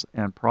apostles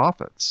and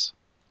prophets,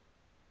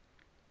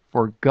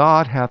 for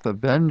God hath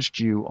avenged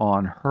you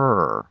on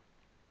her.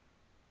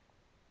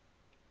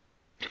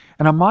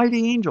 And a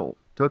mighty angel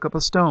took up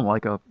a stone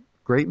like a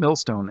great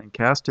millstone and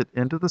cast it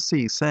into the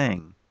sea,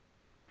 saying,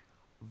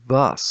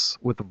 Thus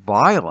with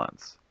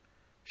violence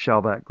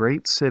shall that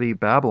great city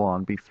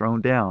Babylon be thrown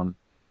down,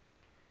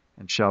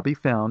 and shall be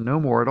found no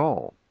more at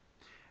all.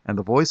 And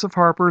the voice of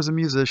harpers and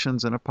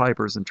musicians and of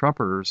pipers and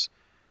trumpeters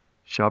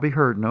shall be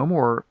heard no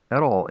more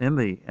at all in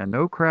thee, and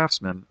no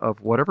craftsman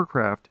of whatever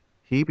craft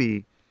he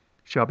be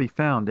shall be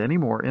found any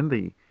more in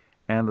thee,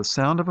 and the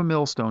sound of a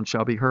millstone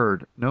shall be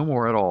heard no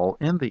more at all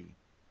in thee.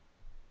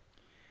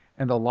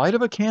 And the light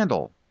of a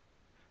candle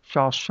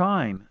shall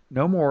shine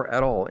no more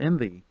at all in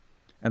thee,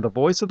 and the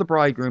voice of the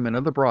bridegroom and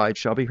of the bride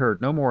shall be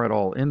heard no more at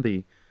all in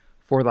thee,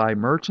 for thy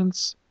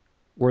merchants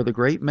were the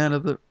great men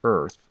of the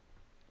earth,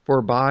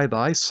 for by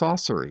thy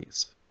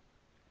sorceries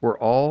were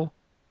all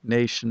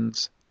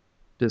nations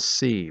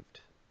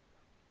deceived.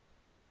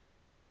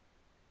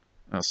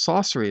 Now,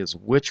 sorcery is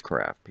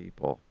witchcraft,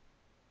 people.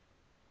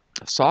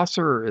 A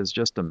sorcerer is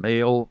just a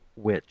male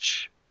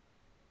witch.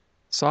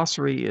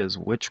 Sorcery is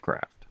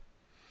witchcraft.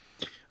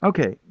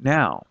 Okay,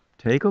 now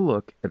take a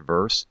look at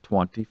verse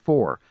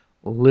 24.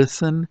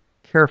 Listen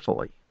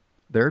carefully.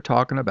 They're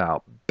talking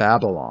about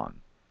Babylon.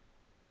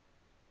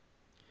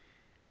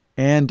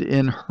 And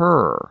in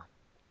her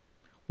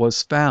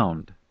was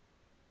found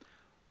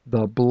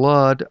the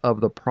blood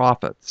of the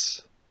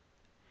prophets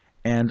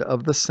and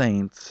of the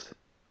saints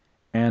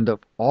and of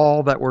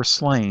all that were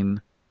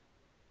slain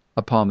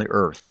upon the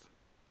earth.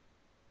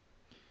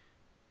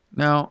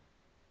 Now,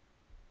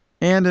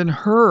 and in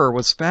her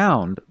was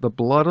found the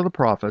blood of the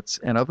prophets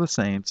and of the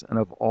saints and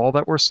of all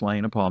that were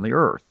slain upon the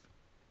earth.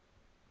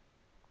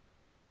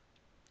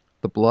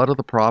 The blood of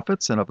the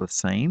prophets and of the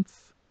saints?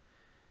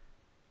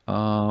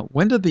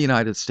 When did the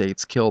United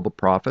States kill the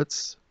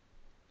prophets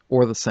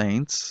or the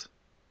saints?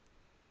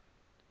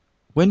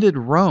 When did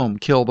Rome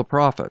kill the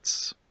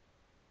prophets?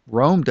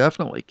 Rome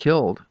definitely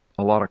killed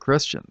a lot of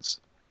Christians.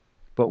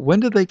 But when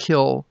did they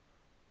kill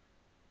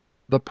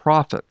the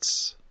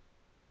prophets?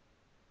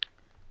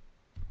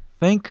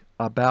 Think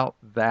about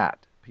that,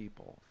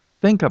 people.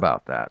 Think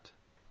about that.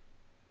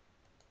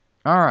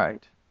 All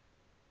right.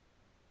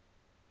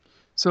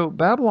 So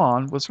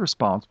Babylon was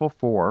responsible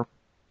for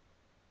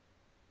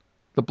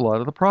the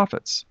blood of the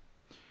prophets.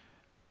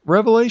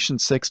 Revelation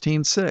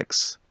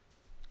 16:6.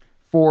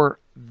 For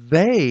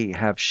they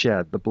have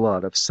shed the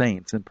blood of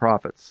saints and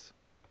prophets,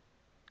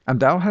 and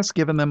thou hast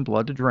given them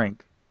blood to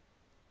drink,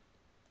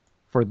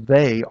 for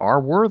they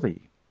are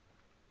worthy.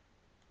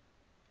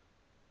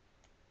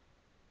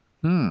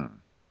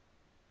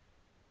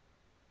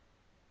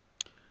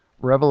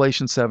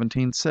 Revelation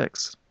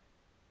 17:6.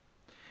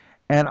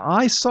 And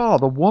I saw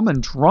the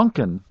woman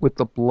drunken with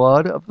the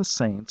blood of the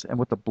saints and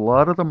with the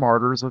blood of the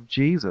martyrs of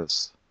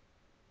Jesus.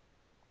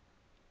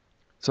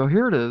 So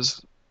here it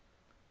is.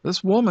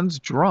 This woman's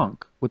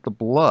drunk with the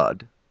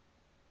blood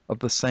of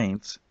the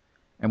saints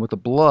and with the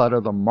blood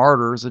of the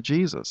martyrs of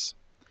Jesus.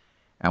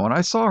 And when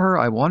I saw her,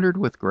 I wondered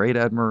with great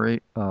admiration.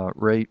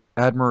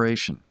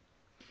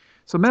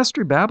 So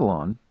Mystery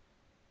Babylon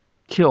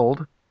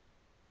killed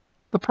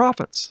the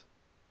prophets.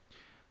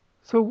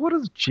 So what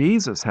does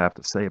Jesus have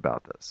to say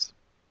about this?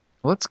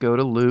 Let's go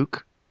to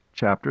Luke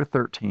chapter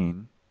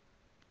 13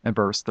 and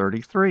verse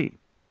 33.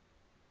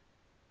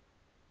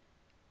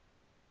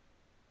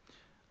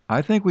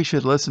 I think we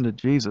should listen to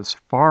Jesus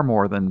far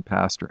more than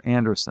Pastor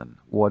Anderson.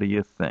 What do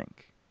you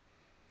think?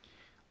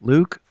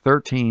 Luke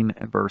 13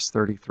 and verse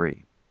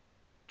 33.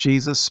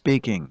 Jesus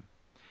speaking,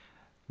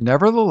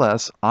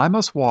 Nevertheless, I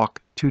must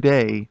walk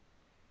today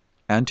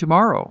and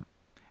tomorrow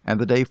and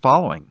the day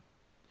following,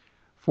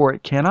 for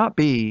it cannot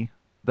be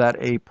that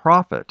a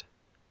prophet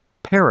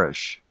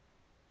perish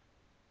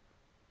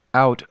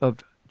out of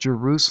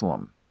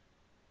Jerusalem.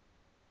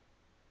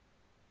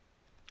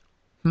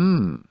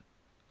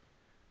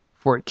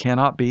 For it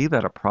cannot be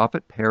that a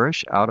prophet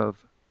perish out of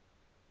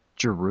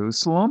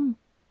Jerusalem?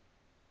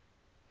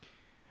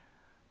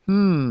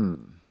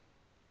 Didn't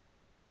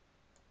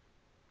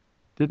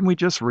we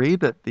just read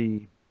that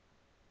the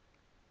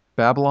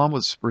Babylon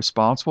was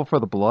responsible for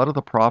the blood of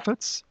the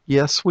prophets?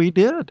 Yes, we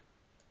did.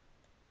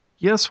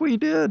 Yes, we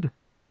did.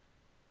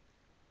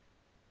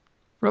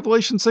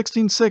 Revelation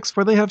 16:6,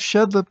 for they have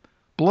shed the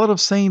blood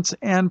of saints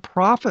and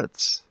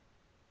prophets.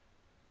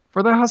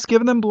 For thou hast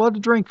given them blood to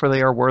drink, for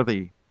they are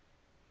worthy.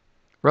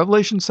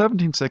 Revelation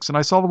 17:6, and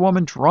I saw the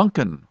woman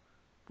drunken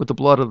with the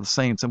blood of the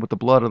saints and with the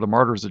blood of the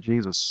martyrs of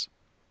Jesus.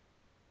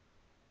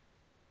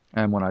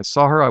 And when I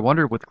saw her, I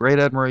wondered with great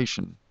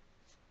admiration.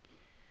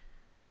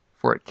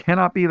 For it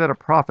cannot be that a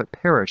prophet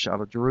perish out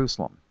of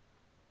Jerusalem.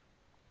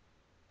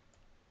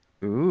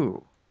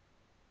 Ooh.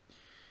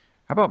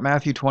 How about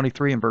Matthew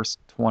 23 and verse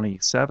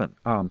 37?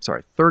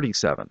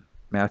 37.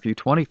 Matthew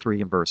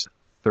 23 and verse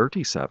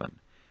 37.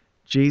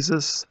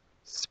 Jesus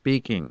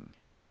speaking.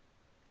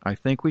 I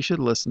think we should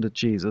listen to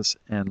Jesus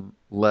and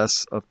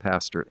less of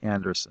Pastor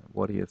Anderson.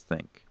 What do you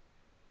think?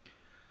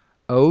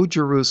 O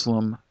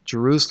Jerusalem,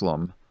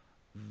 Jerusalem,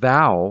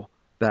 thou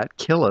that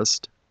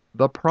killest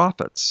the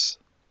prophets.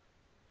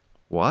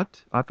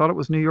 What? I thought it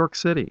was New York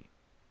City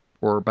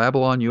or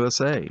Babylon,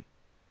 USA.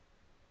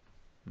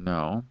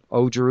 No.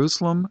 O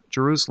Jerusalem,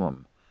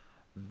 Jerusalem,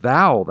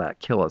 thou that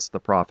killest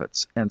the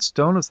prophets, and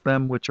stonest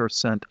them which are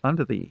sent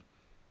unto thee.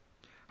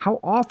 How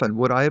often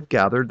would I have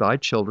gathered thy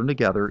children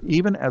together,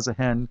 even as a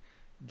hen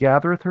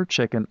gathereth her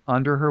chicken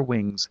under her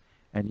wings,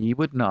 and ye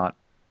would not?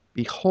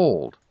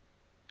 Behold,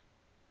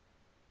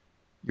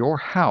 your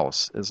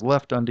house is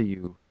left unto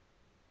you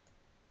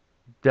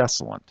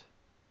desolate.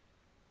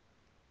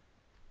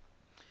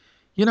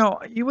 You know,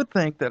 you would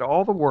think that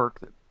all the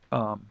work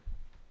that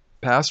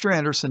Pastor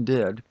Anderson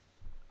did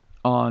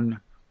on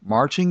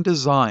marching to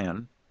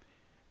Zion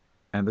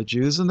and the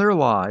Jews and their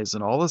lies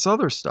and all this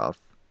other stuff,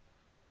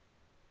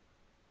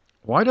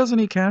 why doesn't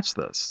he catch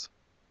this?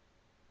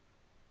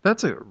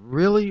 That's a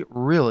really,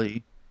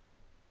 really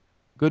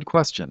good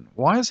question.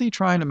 Why is he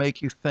trying to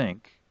make you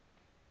think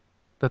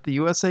that the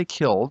USA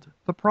killed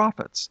the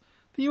prophets.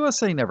 The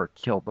USA never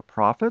killed the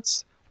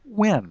prophets.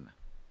 When?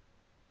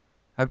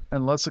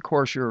 Unless, of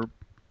course,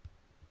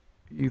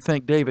 you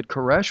think David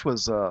Koresh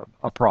was a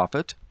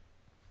prophet.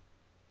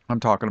 I'm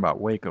talking about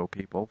Waco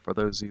people, for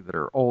those of you that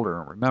are older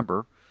and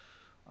remember.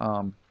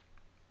 Um,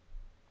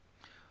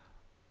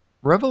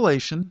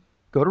 Revelation,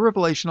 go to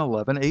Revelation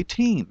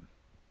 11:18.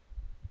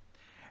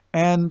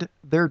 And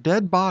their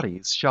dead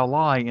bodies shall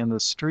lie in the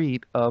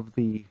street of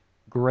the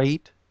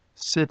great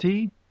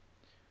city.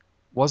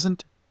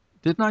 Didn't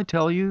I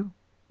tell you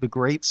the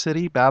great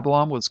city,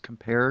 Babylon, was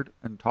compared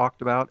and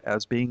talked about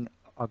as being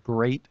a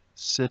great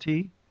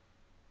city?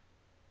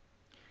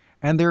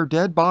 And their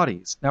dead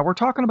bodies. Now we're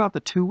talking about the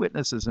two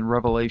witnesses in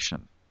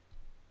Revelation.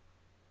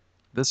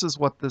 This is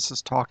what this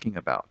is talking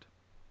about.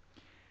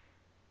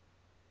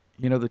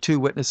 You know, the two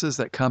witnesses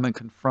that come and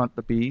confront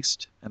the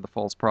beast and the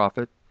false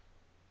prophet.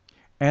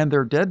 And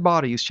their dead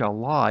bodies shall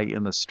lie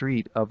in the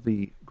street of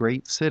the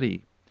great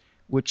city,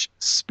 which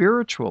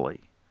spiritually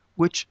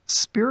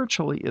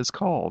is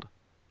called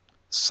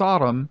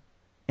Sodom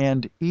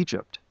and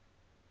Egypt,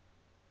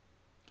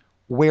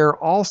 where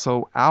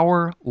also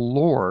our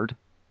Lord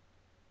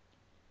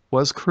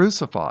was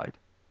crucified.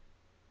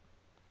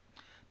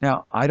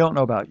 Now, I don't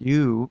know about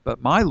you,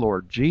 but my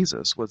Lord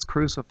Jesus was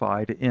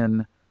crucified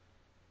in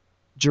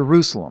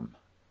Jerusalem,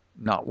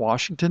 not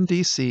Washington,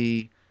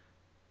 D.C.,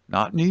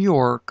 not New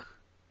York,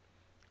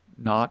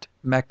 not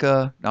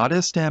Mecca, not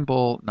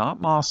Istanbul, not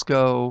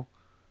Moscow,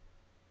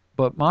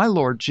 but my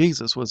Lord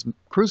Jesus was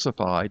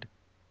crucified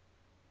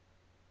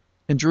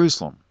in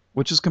Jerusalem,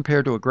 which is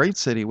compared to a great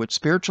city which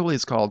spiritually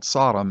is called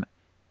Sodom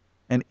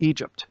and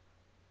Egypt.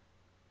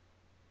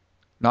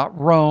 Not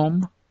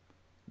Rome,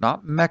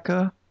 not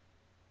Mecca.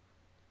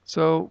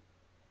 So,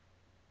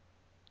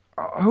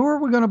 who are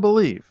we going to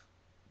believe?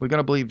 We're going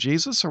to believe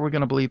Jesus, or we're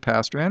going to believe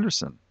Pastor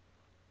Anderson?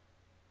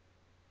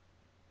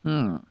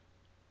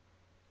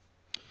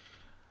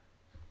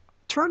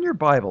 Turn your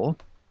Bible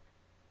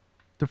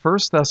to 1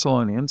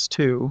 Thessalonians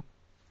 2,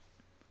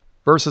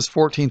 verses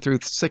 14 through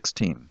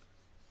 16.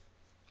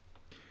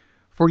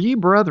 For ye,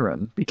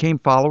 brethren, became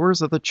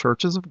followers of the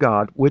churches of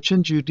God, which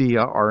in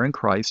Judea are in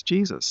Christ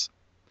Jesus.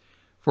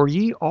 For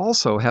ye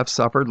also have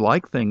suffered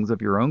like things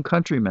of your own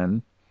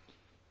countrymen,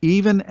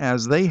 even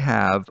as they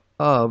have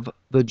of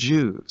the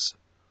Jews,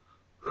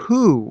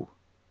 who,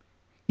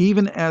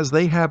 even as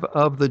they have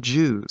of the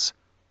Jews,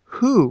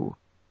 who,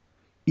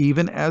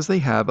 even as they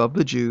have of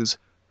the Jews,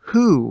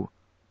 who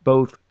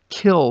both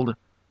killed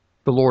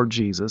the Lord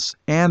Jesus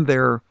and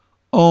their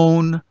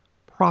own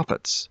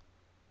prophets.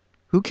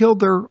 Who killed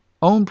their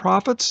own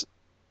prophets?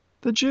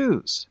 The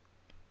Jews.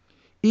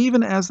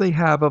 Even as they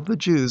have of the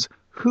Jews,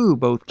 who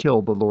both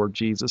killed the Lord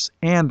Jesus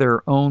and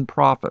their own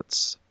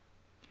prophets,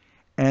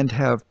 and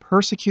have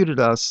persecuted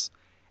us,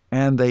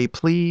 and they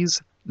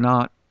please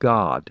not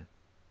God.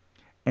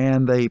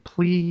 And they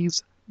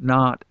please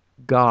not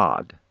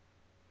God.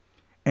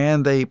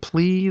 And they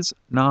please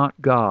not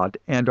God,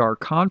 and are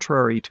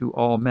contrary to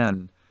all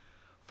men,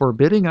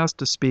 forbidding us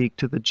to speak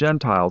to the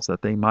Gentiles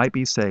that they might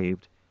be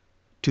saved,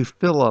 to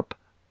fill up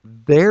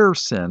their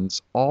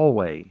sins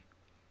always.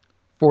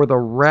 For the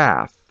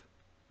wrath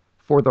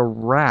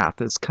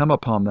is come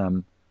upon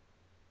them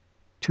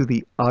to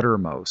the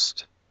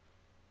uttermost.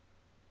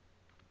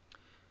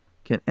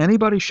 Can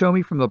anybody show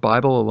me from the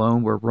Bible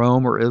alone where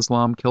Rome or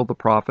Islam killed the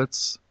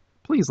prophets?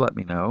 Please let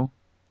me know.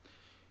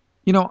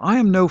 You know, I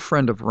am no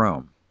friend of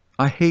Rome.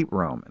 I hate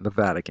Rome and the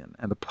Vatican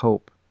and the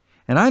Pope,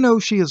 and I know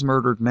she has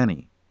murdered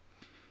many.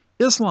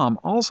 Islam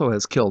also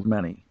has killed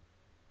many.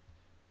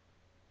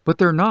 But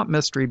they're not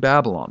Mystery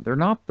Babylon. They're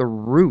not the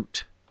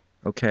root,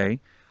 okay?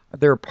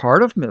 They're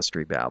part of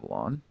Mystery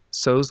Babylon.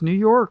 So's New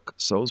York.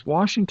 So's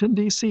Washington,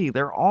 D.C.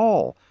 They're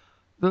all.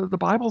 The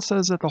Bible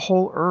says that the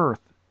whole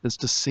earth is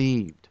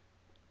deceived.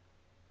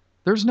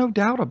 There's no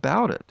doubt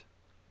about it.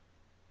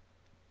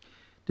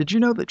 Did you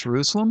know that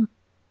Jerusalem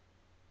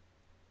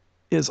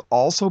is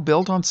also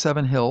built on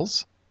 7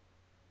 hills?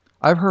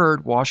 I've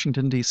heard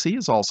Washington, D.C.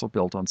 is also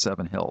built on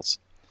 7 hills,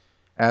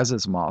 as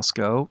is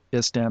Moscow,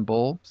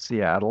 Istanbul,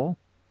 Seattle,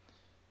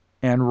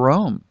 and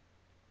Rome.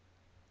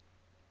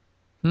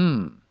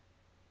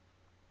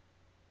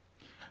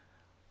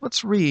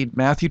 Let's read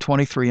Matthew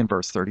 23 and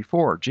verse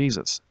 34.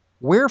 Jesus,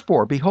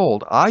 wherefore,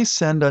 behold, I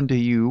send unto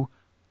you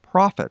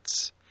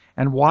prophets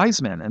and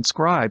wise men and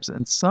scribes,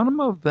 and some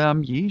of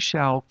them ye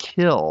shall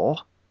kill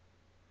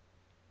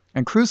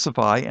and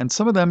crucify, and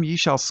some of them ye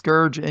shall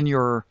scourge in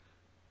your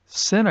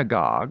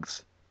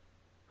synagogues.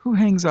 Who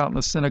hangs out in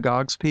the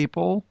synagogues,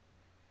 people?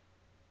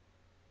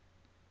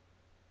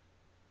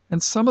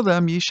 And some of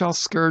them ye shall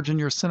scourge in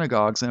your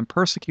synagogues, and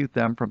persecute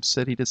them from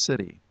city to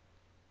city.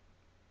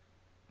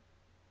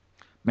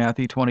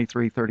 Matthew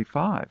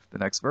 23:35, the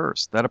next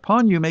verse. That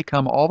upon you may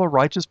come all the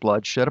righteous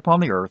blood shed upon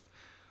the earth,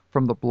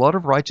 from the blood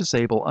of righteous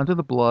Abel unto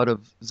the blood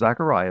of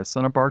Zacharias,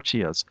 son of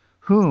Barchias,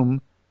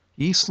 whom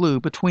ye slew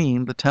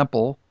between the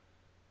temple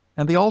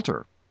and the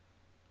altar.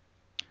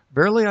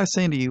 Verily I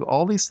say unto you,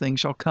 all these things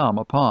shall come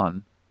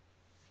upon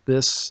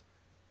this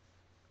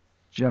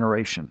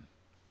generation.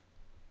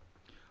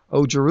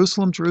 O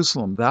Jerusalem,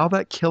 Jerusalem, thou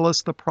that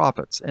killest the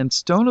prophets, and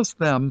stonest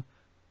them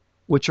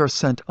which are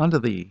sent unto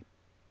thee.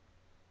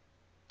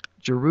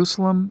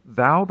 Jerusalem,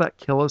 thou that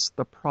killest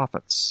the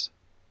prophets,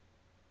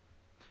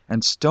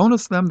 and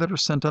stonest them that are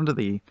sent unto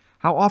thee,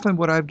 how often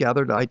would I have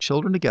gathered thy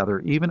children together,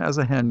 even as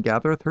a hen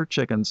gathereth her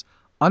chickens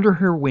under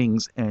her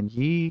wings, and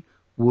ye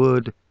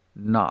would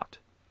not.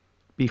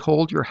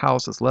 Behold, your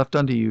house is left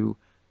unto you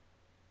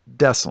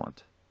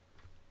desolate.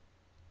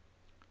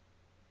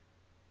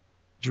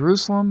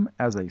 Jerusalem,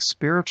 as a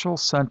spiritual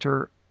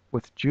center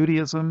with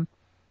Judaism,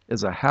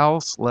 is a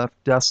house left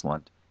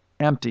desolate,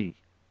 empty,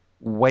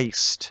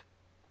 waste.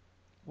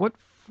 What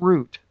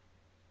fruit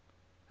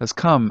has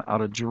come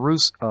out of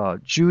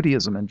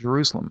Judaism and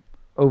Jerusalem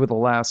over the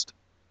last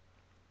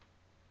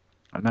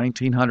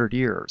 1900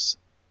 years?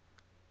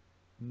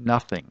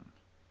 Nothing.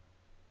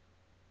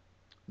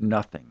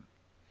 Nothing.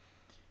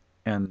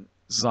 And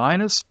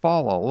Zionists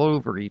fall all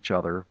over each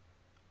other,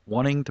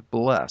 wanting to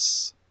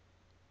bless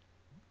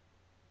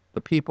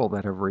the people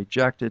that have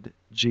rejected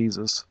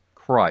Jesus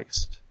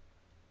Christ.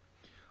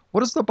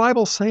 What does the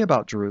Bible say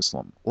about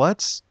Jerusalem?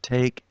 Let's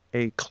take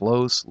a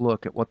close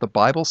look at what the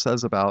Bible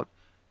says about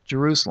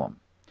Jerusalem.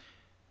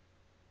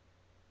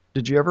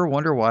 Did you ever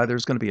wonder why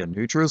there's going to be a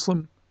new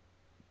Jerusalem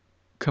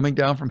coming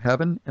down from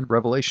heaven in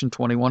Revelation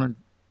 21 and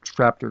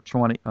chapters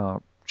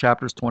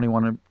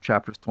 21 and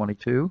chapters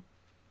 22?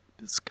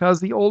 It's because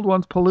the old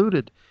one's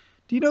polluted.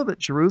 Do you know that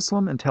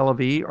Jerusalem and Tel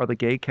Aviv are the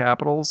gay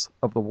capitals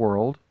of the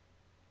world?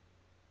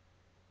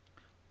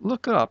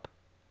 Look up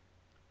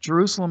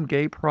Jerusalem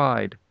Gay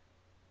Pride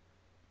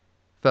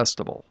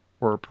Festival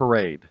or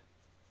Parade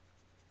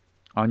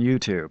on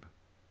YouTube,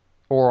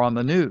 or on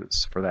the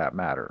news for that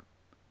matter.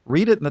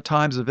 Read it in the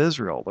Times of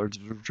Israel or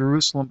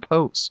Jerusalem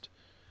Post.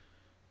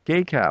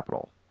 Gay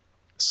capital,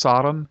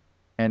 Sodom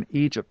and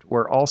Egypt,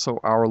 where also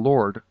our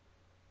Lord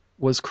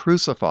was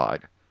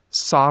crucified.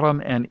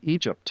 Sodom and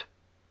Egypt.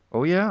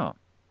 Oh yeah.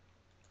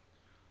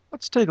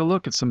 Let's take a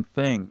look at some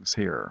things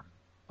here.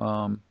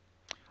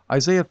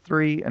 Isaiah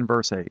 3 and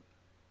verse 8.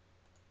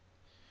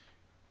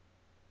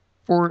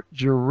 For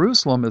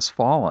Jerusalem is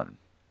fallen.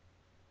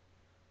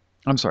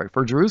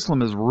 For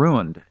Jerusalem is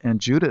ruined,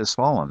 and Judah is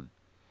fallen,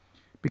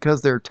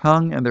 because their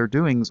tongue and their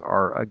doings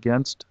are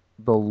against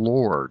the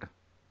Lord,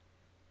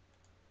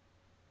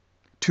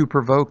 to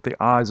provoke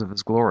the eyes of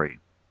his glory.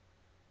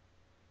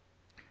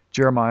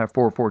 Jeremiah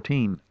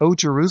 4:14. O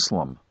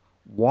Jerusalem,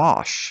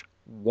 wash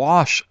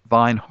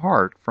thine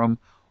heart from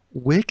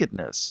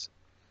wickedness,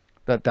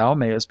 that thou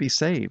mayest be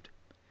saved.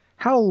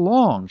 How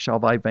long shall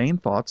thy vain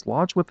thoughts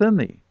lodge within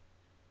thee?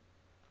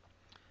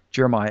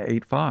 Jeremiah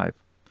 8:5.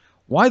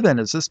 Why then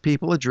is this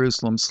people of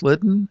Jerusalem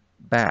slidden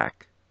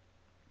back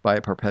by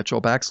a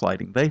perpetual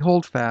backsliding? They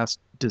hold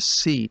fast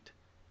deceit.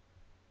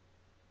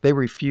 They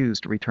refuse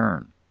to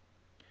return.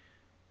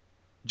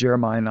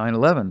 Jeremiah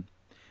 9:11.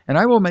 And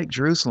I will make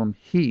Jerusalem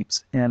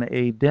heaps and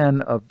a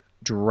den of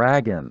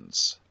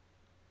dragons.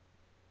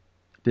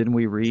 Didn't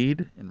we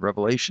read in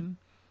Revelation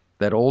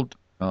that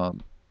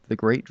the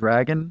great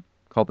dragon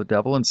called the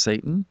devil and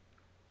Satan,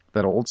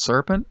 that old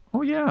serpent?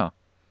 Oh yeah.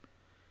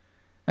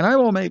 And I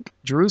will make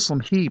Jerusalem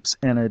heaps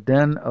and a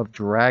den of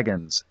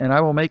dragons, and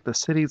I will make the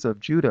cities of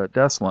Judah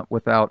desolate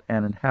without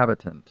an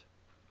inhabitant.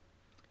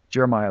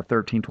 Jeremiah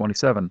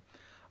 13:27.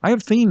 I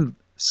have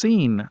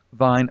seen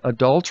thine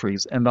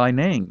adulteries and thy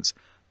names,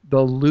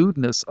 the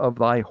lewdness of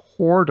thy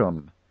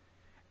whoredom,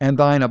 and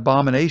thine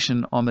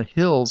abomination on the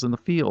hills and the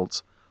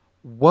fields.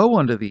 Woe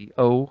unto thee,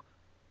 O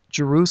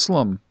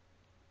Jerusalem!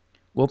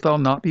 Wilt thou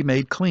not be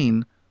made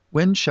clean?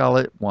 When shall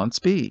it once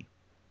be?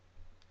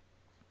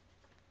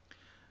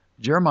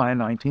 Jeremiah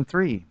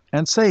 19:3.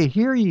 And say,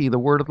 hear ye the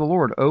word of the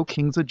Lord, O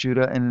kings of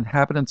Judah and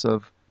inhabitants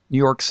of New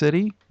York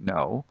City?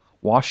 No.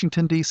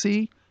 Washington,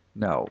 D.C.?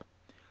 No.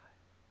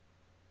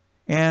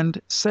 And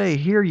say,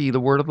 hear ye the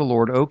word of the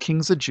Lord, O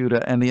kings of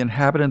Judah and the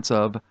inhabitants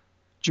of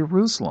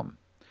Jerusalem.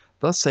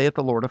 Thus saith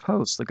the Lord of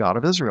hosts, the God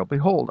of Israel,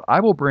 Behold, I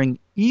will bring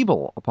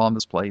evil upon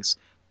this place,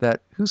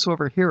 that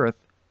whosoever heareth,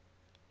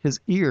 his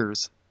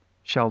ears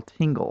shall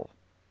tingle.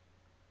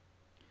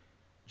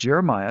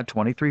 Jeremiah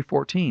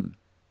 23:14.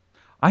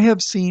 I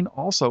have seen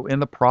also in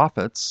the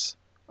prophets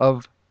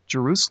of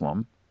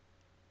Jerusalem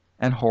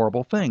an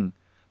horrible thing.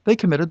 They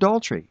commit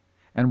adultery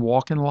and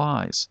walk in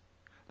lies.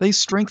 They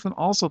strengthen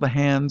also the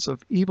hands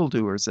of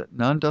evildoers, that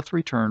none doth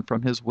return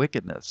from his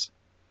wickedness.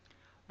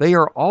 They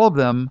are all of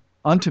them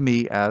unto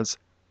me as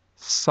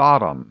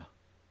Sodom,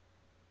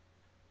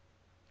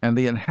 and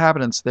the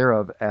inhabitants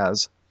thereof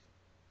as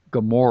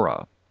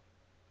Gomorrah.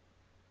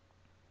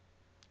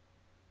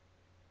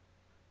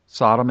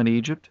 Sodom and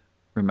Egypt,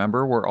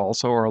 remember, where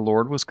also our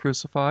Lord was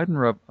crucified in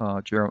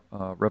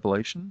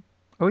Revelation?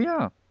 Oh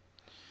yeah.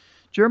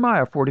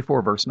 Jeremiah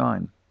 44 verse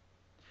 9.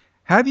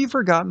 Have you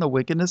forgotten the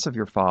wickedness of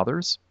your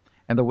fathers,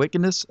 and the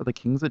wickedness of the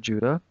kings of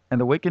Judah,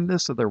 and the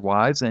wickedness of their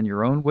wives, and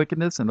your own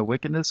wickedness, and the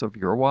wickedness of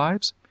your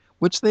wives,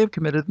 which they have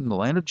committed in the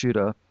land of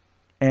Judah,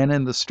 and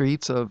in the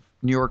streets of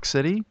New York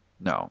City?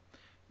 No.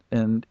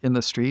 And in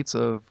the streets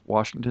of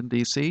Washington,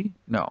 D.C.?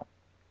 No.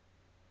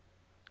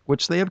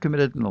 which they have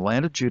committed in the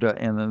land of Judah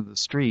and in the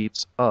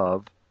streets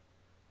of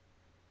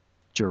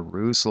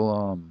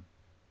Jerusalem.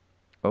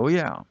 Oh,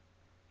 yeah.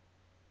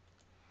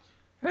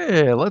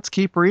 Hey, let's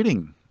keep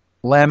reading.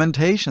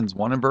 Lamentations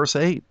 1 and verse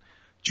 8.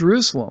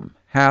 Jerusalem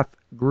hath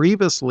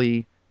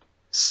grievously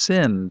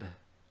sinned.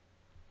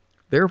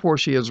 Therefore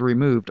she has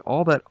removed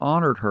all that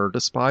honored her,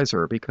 despise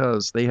her,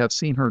 because they have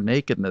seen her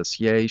nakedness.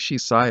 Yea, she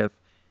sigheth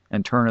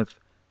and turneth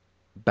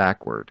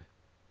backward.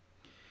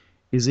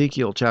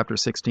 Ezekiel chapter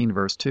 16,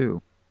 verse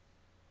 2.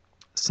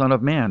 Son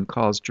of man,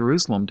 cause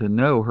Jerusalem to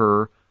know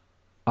her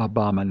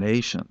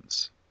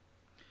abominations.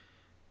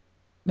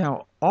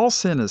 Now, all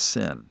sin is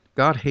sin.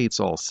 God hates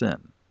all sin.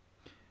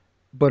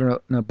 But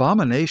an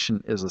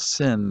abomination is a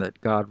sin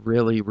that God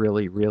really,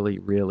 really, really,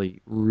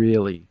 really,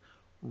 really,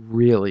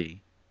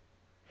 really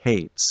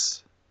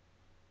hates.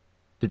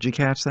 Did you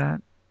catch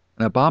that?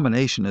 An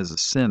abomination is a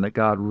sin that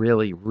God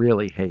really,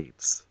 really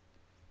hates.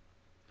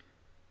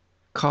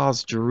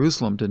 Cause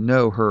Jerusalem to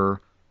know her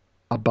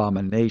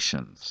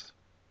abominations.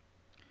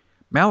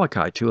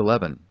 Malachi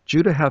 2:11.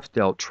 Judah hath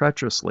dealt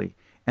treacherously,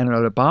 and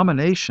an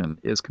abomination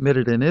is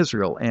committed in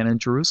Israel and in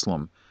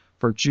Jerusalem,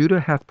 for Judah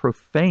hath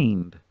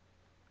profaned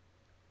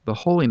the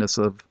holiness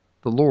of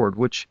the Lord,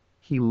 which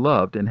he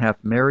loved, and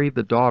hath married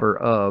the daughter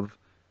of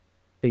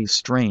a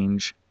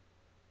strange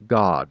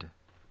god.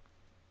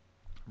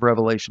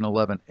 Revelation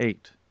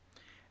 11:8.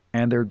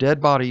 And their dead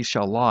bodies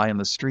shall lie in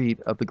the street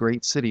of the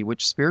great city,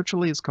 which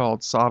spiritually is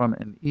called Sodom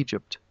and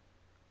Egypt,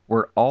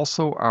 where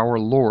also our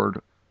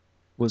Lord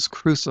was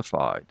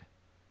crucified.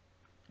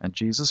 And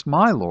Jesus,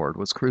 my Lord,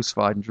 was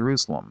crucified in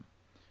Jerusalem,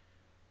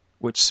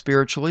 which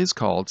spiritually is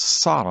called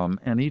Sodom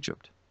and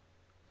Egypt.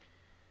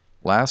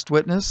 Last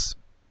witness,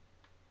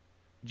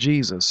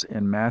 Jesus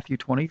in Matthew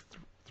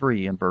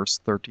 23 and verse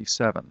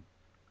 37.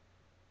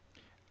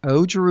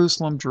 O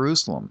Jerusalem,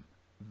 Jerusalem,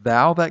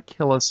 thou that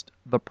killest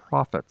the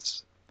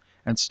prophets,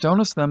 and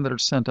stonest them that are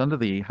sent unto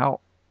thee,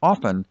 how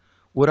often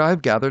would I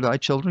have gathered thy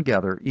children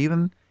together,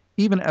 even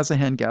as a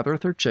hen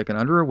gathereth her chicken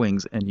under her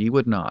wings, and ye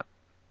would not.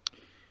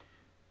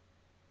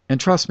 And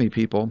trust me,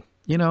 people,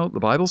 you know, the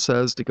Bible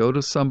says to go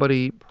to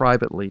somebody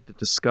privately to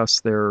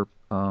discuss their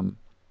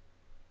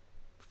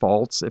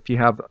faults. If you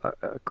have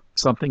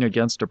something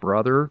against a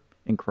brother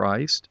in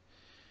Christ,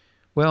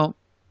 well,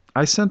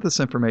 I sent this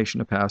information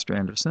to Pastor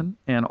Anderson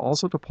and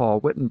also to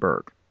Paul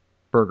Wittenberger,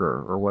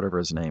 or whatever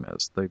his name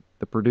is,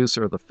 the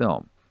producer of the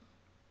film.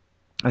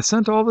 I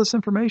sent all this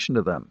information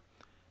to them.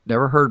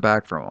 Never heard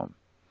back from them.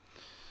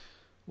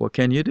 What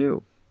can you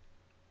do?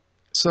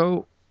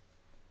 So,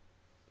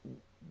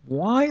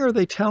 why are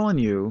they telling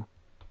you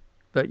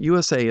that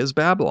USA is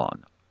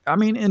Babylon? I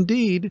mean,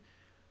 indeed,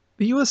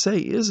 the USA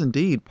is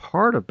indeed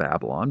part of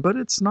Babylon, but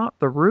it's not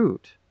the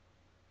root.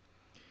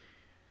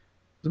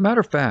 As a matter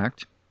of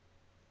fact,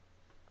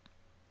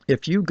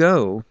 if you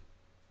go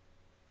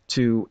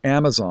to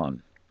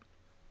Amazon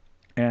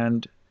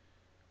and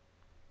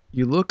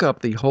you look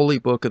up the Holy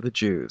Book of the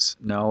Jews,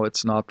 no,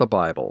 it's not the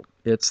Bible,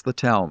 it's the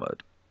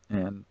Talmud.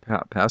 And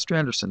Pastor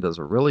Anderson does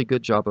a really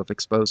good job of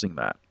exposing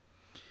that.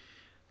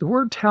 The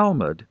word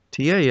Talmud,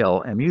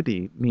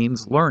 T-A-L-M-U-D,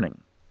 means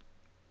learning.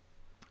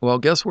 Well,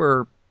 guess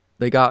where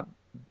they got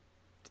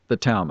the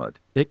Talmud?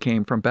 It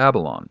came from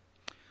Babylon.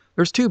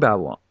 There's two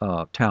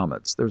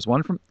Talmuds. There's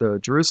one from the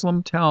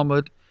Jerusalem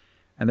Talmud,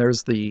 and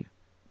there's the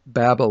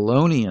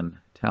Babylonian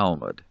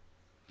Talmud.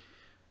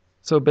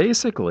 So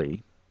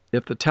basically,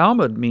 if the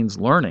Talmud means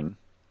learning,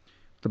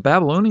 the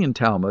Babylonian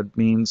Talmud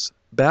means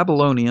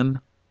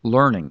Babylonian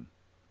learning,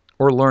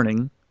 or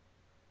learning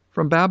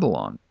from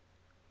Babylon.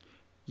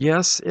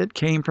 Yes, it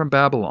came from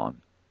Babylon.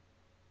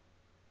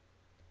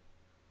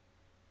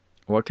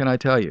 What can I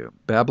tell you?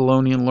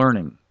 Babylonian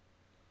learning.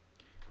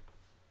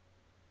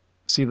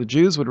 See, the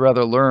Jews would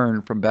rather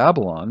learn from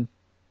Babylon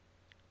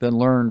than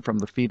learn from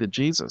the feet of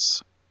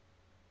Jesus.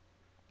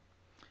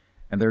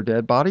 And their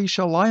dead bodies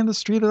shall lie in the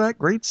street of that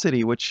great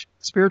city, which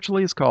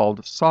spiritually is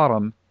called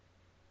Sodom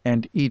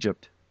and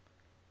Egypt,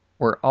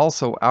 where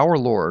also our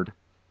Lord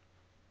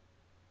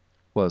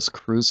was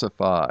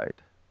crucified.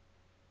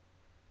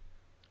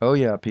 Oh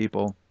yeah,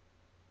 people.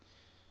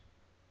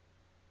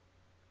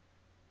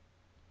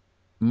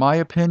 My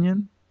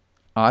opinion,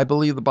 I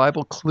believe the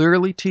Bible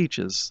clearly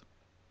teaches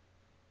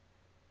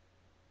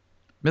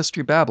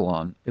Mystery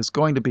Babylon is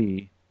going to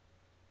be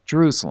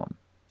Jerusalem.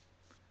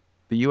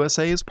 The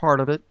USA is part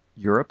of it,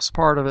 Europe's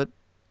part of it,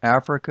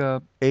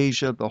 Africa,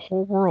 Asia, the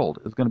whole world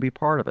is going to be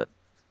part of it.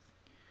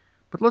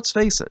 But let's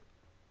face it,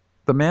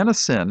 the man of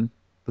sin,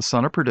 the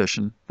son of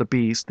perdition, the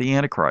beast, the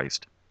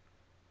Antichrist,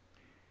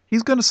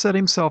 he's going to set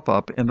himself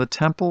up in the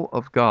temple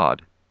of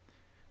God.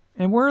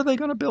 And where are they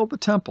going to build the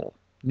temple?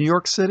 New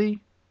York City?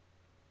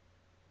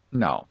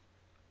 No.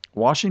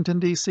 Washington,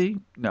 D.C.?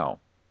 No.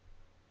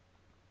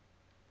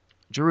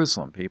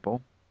 Jerusalem,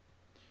 people.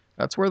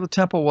 That's where the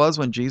temple was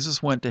when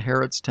Jesus went to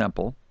Herod's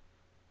temple.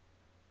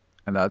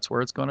 And that's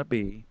where it's going to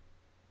be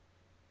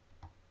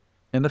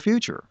in the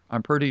future.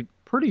 I'm pretty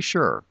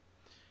sure.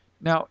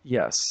 Now,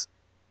 yes,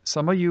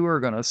 some of you are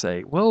going to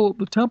say, well,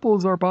 the temple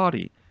is our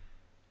body.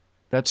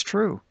 That's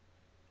true.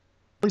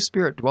 Holy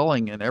Spirit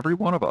dwelling in every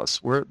one of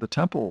us, where the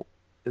temple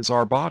is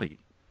our body.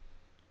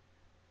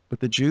 But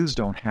the Jews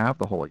don't have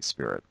the Holy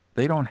Spirit.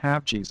 They don't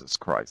have Jesus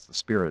Christ, the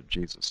Spirit of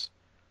Jesus.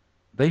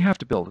 They have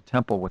to build a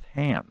temple with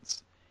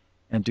hands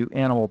and do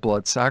animal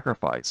blood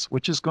sacrifice,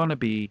 which is going to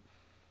be,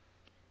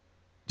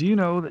 do you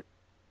know that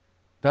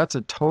that's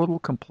a total,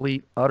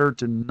 complete, utter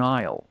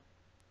denial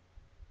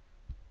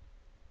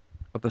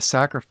of the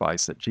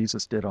sacrifice that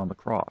Jesus did on the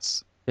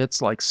cross?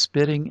 It's like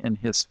spitting in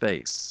his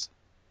face.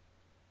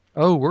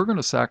 Oh, we're going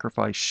to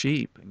sacrifice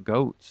sheep and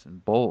goats and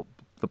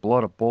the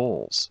blood of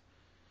bulls,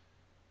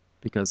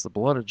 because the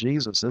blood of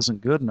Jesus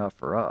isn't good enough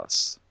for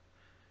us.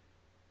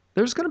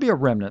 There's going to be a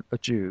remnant of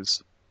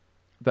Jews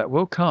that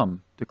will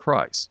come to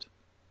Christ.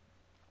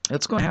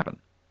 It's going to happen.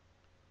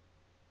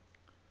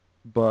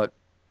 But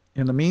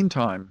in the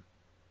meantime,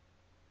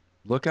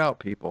 look out,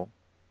 people.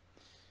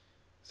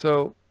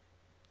 So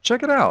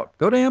check it out.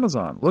 Go to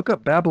Amazon. Look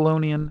up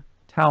Babylonian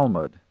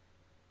Talmud.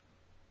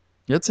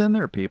 It's in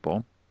there,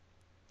 people.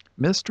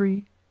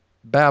 Mystery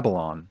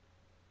Babylon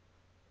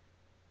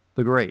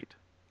the Great.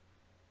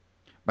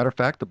 Matter of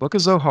fact, the book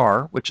of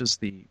Zohar, which is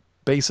the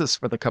basis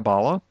for the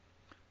Kabbalah,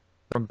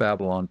 from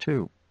Babylon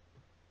too.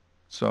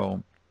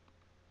 So,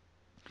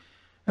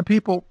 and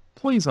people,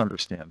 please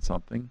understand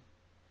something.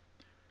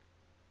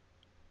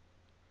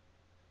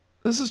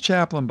 This is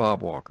Chaplain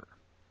Bob Walker.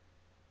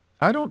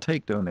 I don't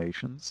take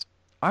donations.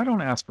 I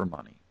don't ask for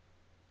money.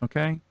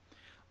 Okay?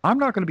 I'm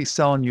not going to be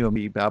selling you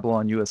me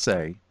Babylon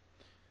USA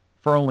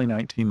for only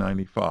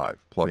 $19.95,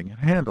 plugging and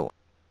handle.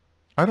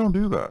 I don't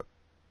do that.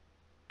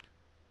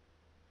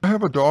 I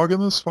have a dog in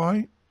this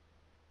fight.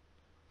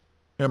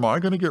 Am I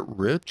going to get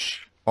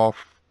rich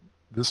off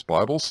this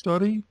Bible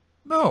study?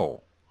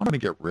 No. I'm going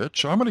to get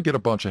rich. I'm going to get a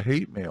bunch of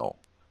hate mail.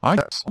 I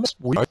guess almost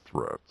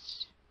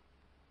threats.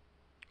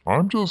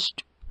 I'm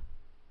just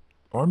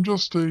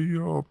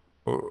a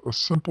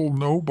simple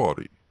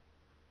nobody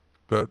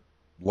that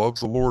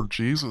loves the Lord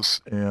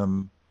Jesus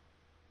and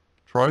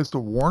tries to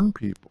warn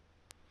people.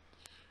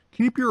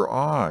 Keep your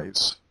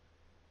eyes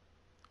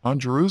on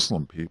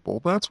Jerusalem,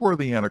 people. That's where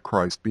the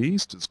Antichrist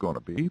beast is going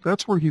to be.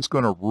 That's where he's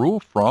going to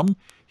rule from.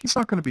 He's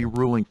not going to be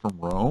ruling from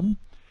Rome.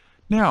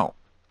 Now,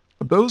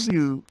 those of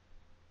you,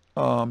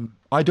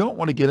 I don't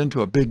want to get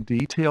into a big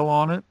detail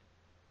on it,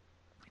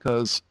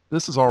 because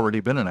this has already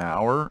been an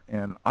hour,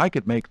 and I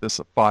could make this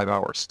a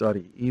 5-hour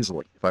study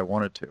easily if I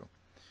wanted to.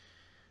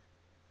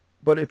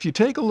 But if you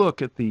take a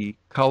look at the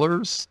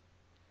colors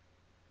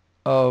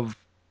of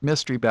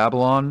Mystery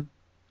Babylon,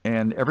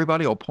 and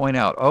everybody will point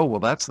out, oh, well,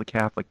 that's the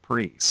Catholic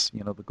priests,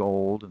 you know, the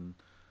gold and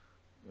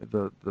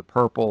the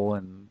purple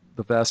and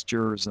the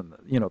vestures and,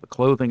 the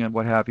clothing and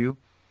what have you.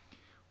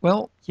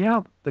 Well,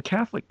 yeah, the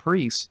Catholic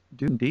priests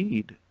do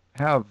indeed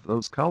have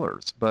those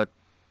colors, but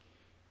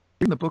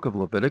in the book of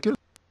Leviticus,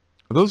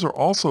 those are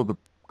also the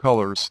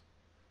colors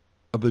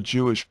of the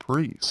Jewish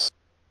priests,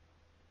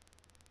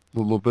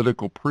 the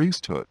Levitical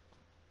priesthood.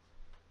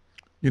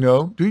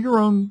 Do your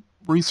own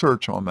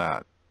research on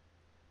that.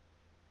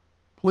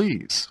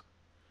 Please.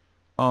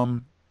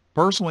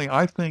 Personally,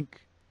 I think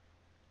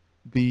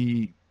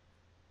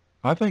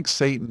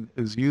Satan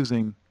is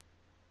using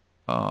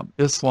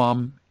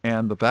Islam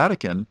and the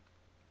Vatican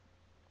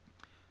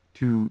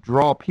to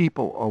draw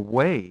people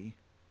away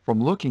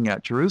from looking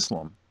at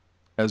Jerusalem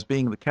as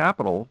being the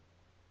capital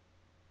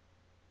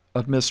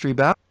of Mystery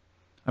Babylon.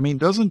 I mean,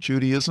 doesn't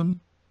Judaism...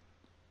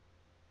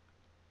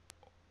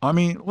 I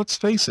mean, let's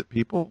face it,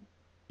 people.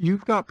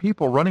 You've got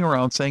people running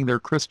around saying they're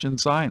Christian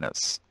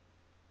Zionists.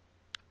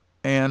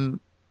 And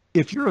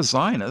if you're a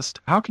Zionist,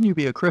 how can you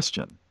be a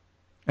Christian?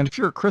 And if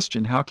you're a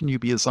Christian, how can you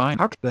be a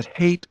Zionist that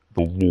hate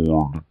the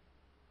Lord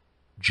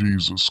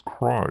Jesus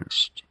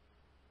Christ?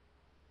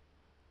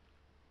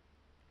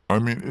 I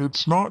mean,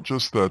 it's not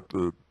just that,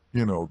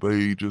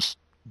 they just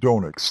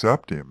don't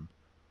accept him.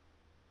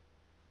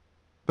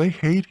 They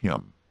hate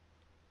him.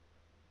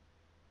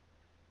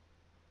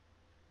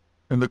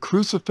 And the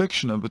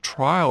crucifixion of the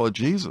trial of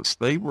Jesus,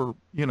 they were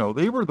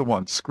the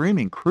ones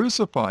screaming,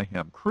 crucify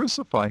him,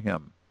 crucify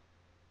him.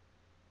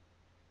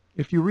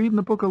 If you read in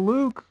the book of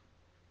Luke,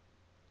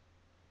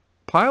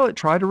 Pilate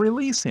tried to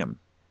release him.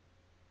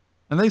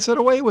 And they said,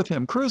 away with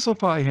him,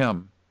 crucify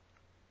him.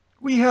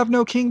 We have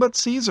no king but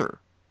Caesar.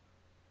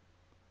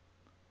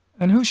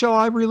 And who shall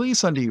I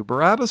release unto you,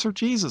 Barabbas or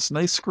Jesus? And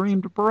they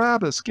screamed,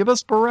 Barabbas, give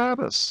us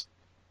Barabbas.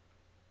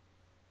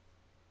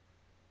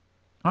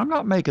 I'm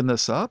not making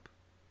this up.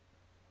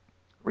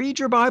 Read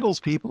your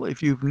Bibles, people.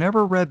 If you've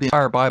never read the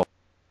entire Bible,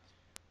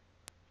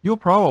 you'll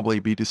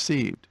probably be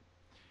deceived.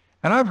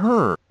 And I've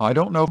heard, I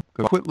don't know,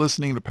 I quit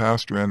listening to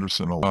Pastor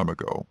Anderson a time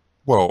ago.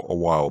 Well, a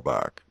while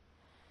back.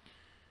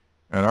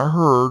 And I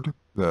heard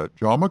that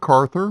John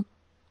MacArthur,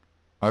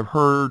 I've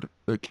heard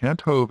that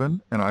Kent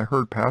Hovind, and I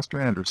heard Pastor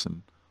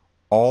Anderson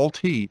all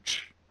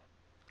teach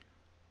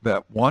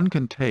that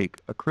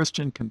a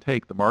Christian can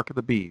take the mark of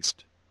the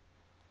beast,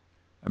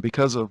 and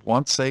because of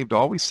once saved,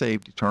 always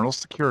saved, eternal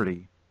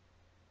security,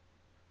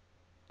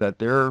 that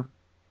they're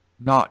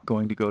not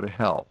going to go to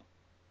hell.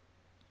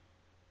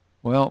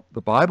 Well,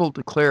 the Bible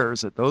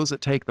declares that those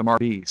that take the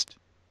mark of the beast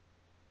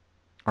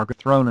are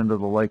thrown into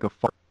the lake of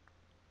fire.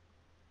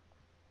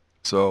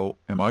 So,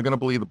 am I going to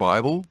believe the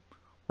Bible,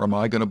 or am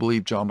I going to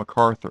believe John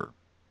MacArthur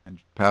and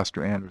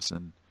Pastor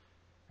Anderson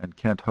and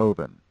Kent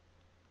Hovind?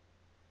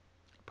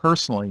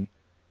 Personally,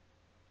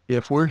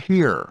 if we're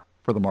here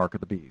for the mark of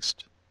the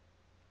beast,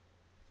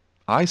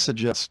 I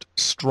suggest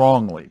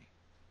strongly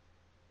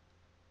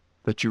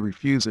that you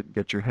refuse it and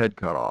get your head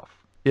cut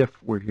off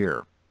if we're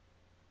here.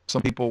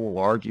 Some people will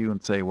argue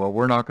and say, well,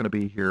 we're not going to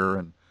be here,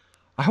 and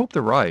I hope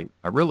they're right.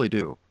 I really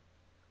do.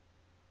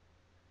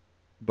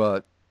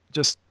 But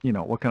just,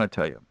 what can I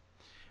tell you?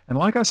 And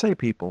like I say,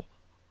 people,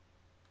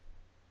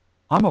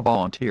 I'm a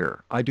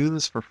volunteer. I do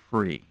this for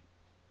free.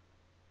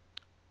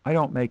 I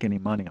don't make any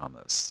money on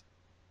this.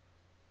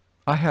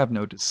 I have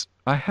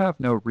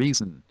no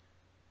reason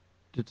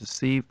to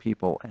deceive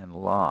people and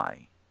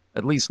lie,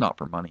 at least not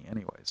for money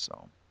anyway.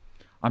 So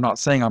I'm not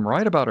saying I'm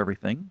right about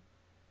everything.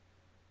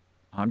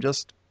 I'm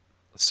just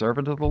a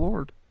servant of the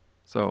Lord.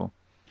 So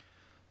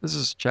this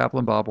is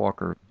Chaplain Bob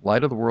Walker,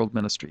 Light of the World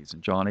Ministries.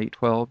 In John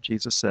 8:12,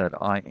 Jesus said,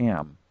 I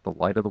am the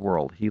light of the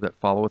world. He that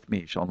followeth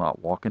me shall not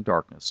walk in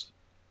darkness,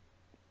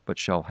 but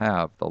shall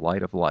have the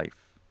light of life.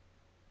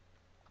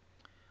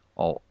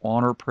 All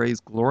honor, praise,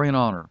 glory, and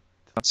honor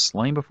to God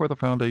slain before the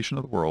foundation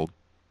of the world.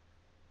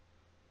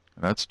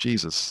 And that's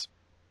Jesus.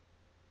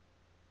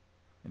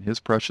 In his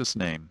precious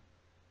name,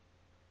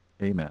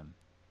 amen.